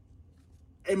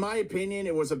 In my opinion,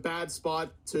 it was a bad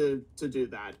spot to do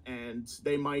that, and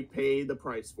they might pay the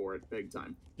price for it big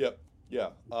time. Yep. Yeah.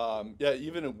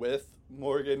 Even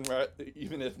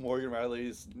if Morgan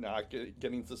Riley's not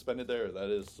getting suspended there, that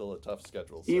is still a tough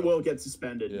schedule. So. He will get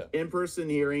suspended. Yeah. In-person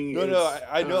hearing.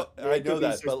 I know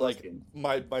that, but like games.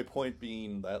 my point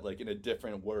being that like in a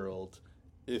different world,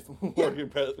 if Morgan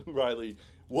Riley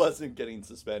wasn't getting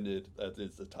suspended, that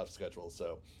is a tough schedule.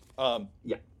 So,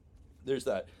 there's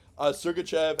that.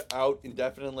 Sergachev out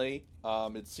indefinitely.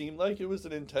 It seemed like it was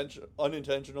an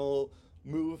unintentional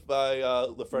move by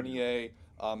Lafreniere.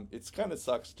 It's kind of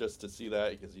sucks just to see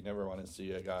that because you never want to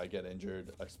see a guy get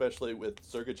injured, especially with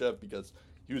Sergachev because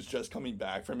he was just coming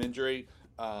back from injury.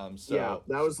 That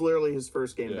was literally his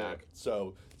first game back.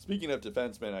 So speaking of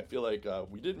defensemen, I feel like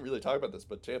we didn't really talk about this,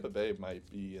 but Tampa Bay might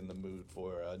be in the mood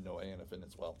for Noah Hanifin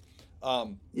as well.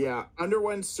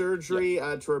 Underwent surgery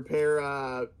to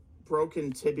repair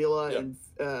broken tibula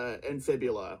and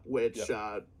fibula, which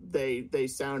they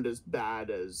sound as bad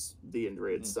as the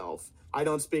injury itself. I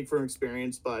don't speak from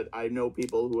experience, but I know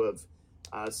people who have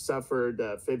suffered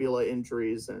fibula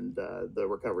injuries, and the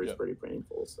recovery is pretty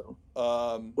painful. So,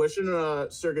 wishing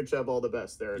Sergachev all the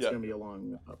best there. It's going to be a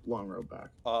long road back.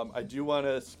 I do want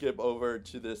to skip over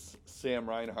to this Sam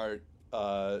Reinhart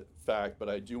fact, but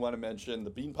I do want to mention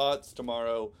the Beanpots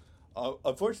tomorrow.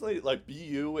 Unfortunately, like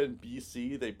BU and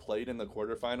BC, they played in the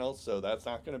quarterfinals, so that's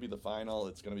not going to be the final.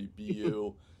 It's going to be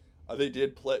BU. They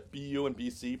did play. BU and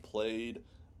BC played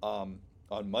on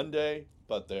Monday,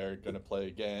 but they're going to play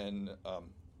again.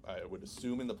 I would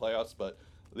assume in the playoffs, but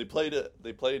they played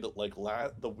like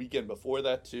the weekend before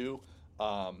that too.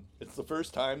 It's the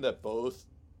first time that both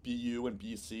BU and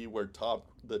BC were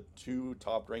the two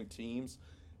top ranked teams,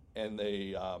 and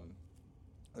they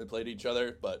played each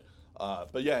other, but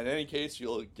yeah, in any case,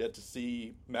 you'll get to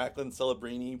see Macklin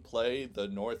Celebrini play the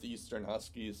Northeastern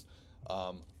Huskies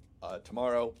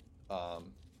tomorrow,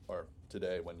 or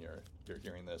today when you're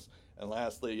hearing this. And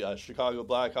lastly, Chicago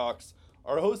Blackhawks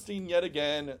are hosting yet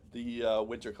again the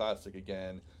Winter Classic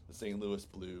again. The St. Louis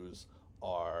Blues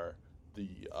are the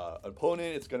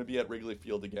opponent. It's going to be at Wrigley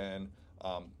Field again.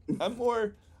 I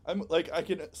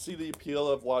can see the appeal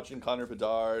of watching Connor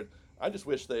Bedard. I just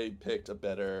wish they picked a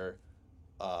better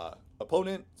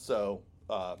opponent, so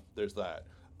there's that.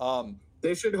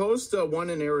 They should host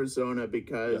one in Arizona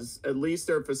because at least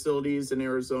there are facilities in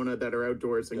Arizona that are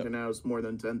outdoors and can house more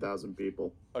than 10,000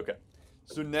 people. Okay,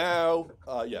 so now,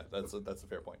 that's a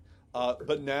fair point.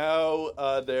 But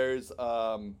now there's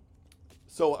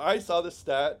so I saw the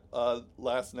stat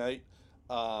last night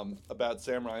about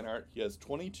Sam Reinhart. He has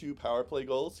 22 power play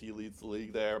goals. He leads the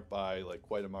league there by like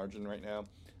quite a margin right now.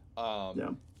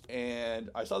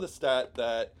 And I saw the stat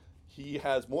that he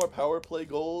has more power play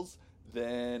goals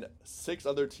than 6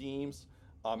 other teams.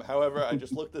 However, I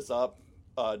just looked this up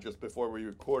just before we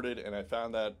recorded, and I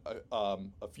found that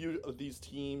a few of these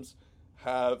teams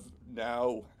have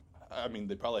now, I mean,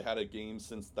 they probably had a game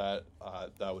since that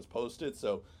was posted,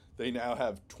 so they now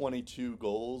have 22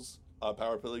 goals,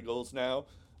 power play goals now.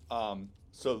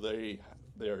 So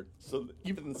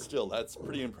even still, that's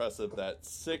pretty impressive that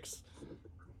six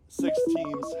 6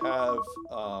 teams have.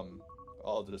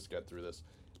 I'll just get through this.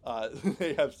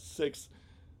 They have 6.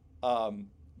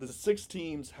 The 6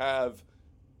 teams have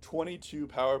 22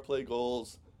 power play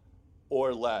goals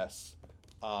or less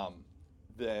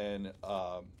than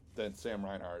Sam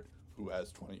Reinhart, who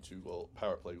has 22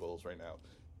 power play goals right now.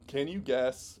 Can you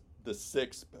guess the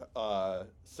 6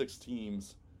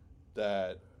 teams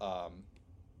that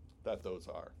those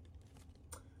are?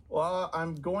 Well,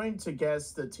 I'm going to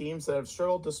guess the teams that have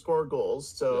struggled to score goals.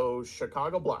 So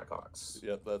Chicago Blackhawks.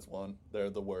 Yep, that's one. They're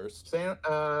the worst. San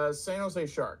Jose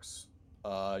Sharks.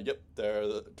 Yep, they're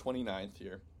the 29th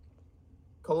here.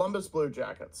 Columbus Blue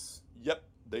Jackets. Yep,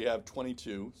 they have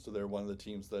 22, so they're one of the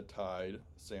teams that tied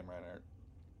Sam Reinhart.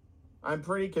 I'm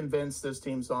pretty convinced this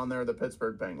team's on there, the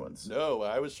Pittsburgh Penguins. No,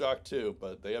 I was shocked too,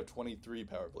 but they have 23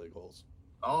 power play goals.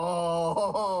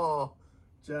 Oh,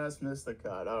 just missed the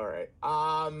cut. All right.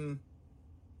 I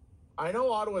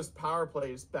know Ottawa's power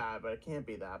play is bad, but it can't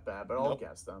be that bad, but I'll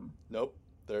guess them. Nope,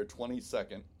 they're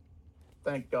 22nd.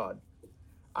 Thank God.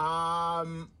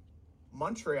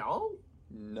 Montreal?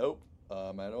 Nope.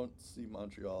 I don't see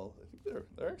Montreal. I think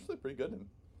they're actually pretty good in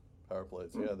power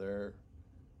plays. Yeah, they're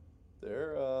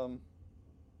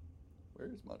where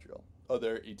is Montreal? Oh,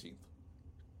 they're 18th.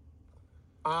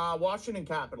 Washington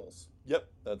Capitals. Yep,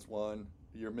 that's one.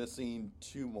 You're missing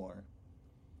 2 more.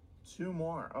 2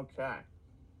 more. Okay.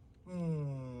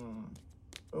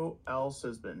 Who else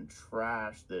has been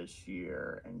trashed this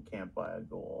year and can't buy a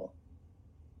goal?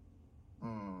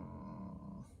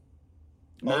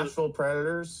 Nashville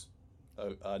Predators?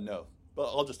 No. But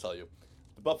I'll just tell you.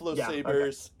 The Buffalo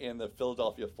Sabres and the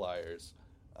Philadelphia Flyers.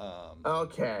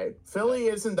 Okay. Philly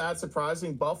isn't that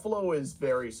surprising. Buffalo is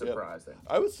very surprising. Yep.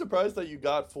 I was surprised that you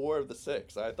got 4 of the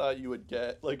 6. I thought you would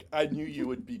get, I knew you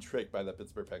would be tricked by the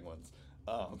Pittsburgh Penguins.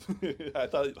 I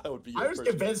thought that would be your I was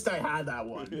convinced I had that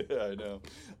one. Yeah, I know.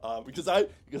 Because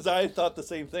I thought the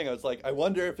same thing. I was like, I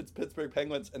wonder if it's Pittsburgh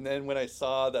Penguins. And then when I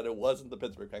saw that it wasn't the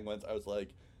Pittsburgh Penguins, I was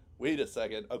like, wait a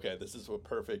second. Okay, this is a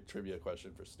perfect trivia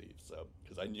question for Steve. So,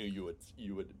 because I knew you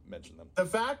would mention them. The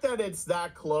fact that it's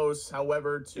that close,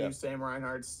 however, to Sam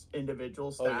Reinhart's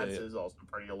individual stats is also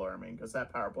pretty alarming because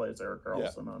that power play is Erik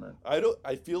Karlsson on it.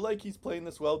 I feel like he's playing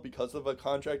this well because of a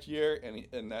contract year,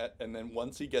 and then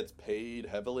once he gets paid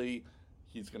heavily,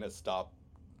 he's gonna stop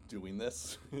doing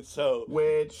this. So,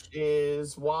 which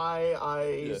is why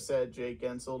I said Jake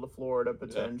Gensel to Florida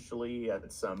potentially at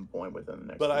some point within the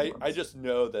next. But few months. I just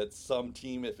know that some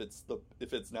team, if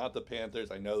it's not the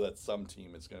Panthers, I know that some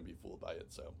team is going to be fooled by it.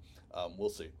 So we'll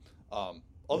see.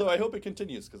 Although I hope it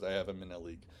continues because I have him in a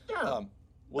league. Yeah,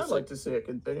 I'd like to see it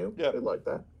continue. Yeah, I'd like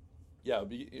that. Yeah,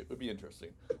 it would be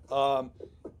interesting. In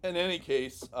any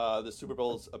case, the Super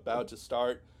Bowl is about to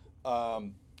start.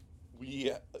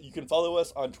 You can follow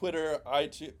us on Twitter,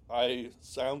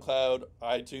 SoundCloud,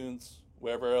 iTunes,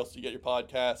 wherever else you get your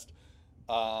podcast.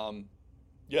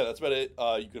 That's about it.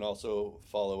 You can also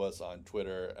follow us on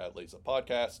Twitter at Lace Up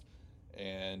Podcast,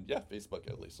 and Facebook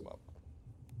at Lace Them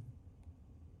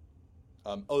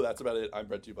Up. That's about it. I'm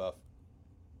Brett Dubuff.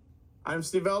 I'm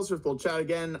Steve Ellsworth. We'll chat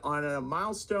again on a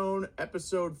milestone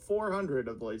episode 400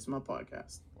 of the Lace Them Up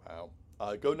Podcast. Wow.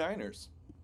 Go Niners.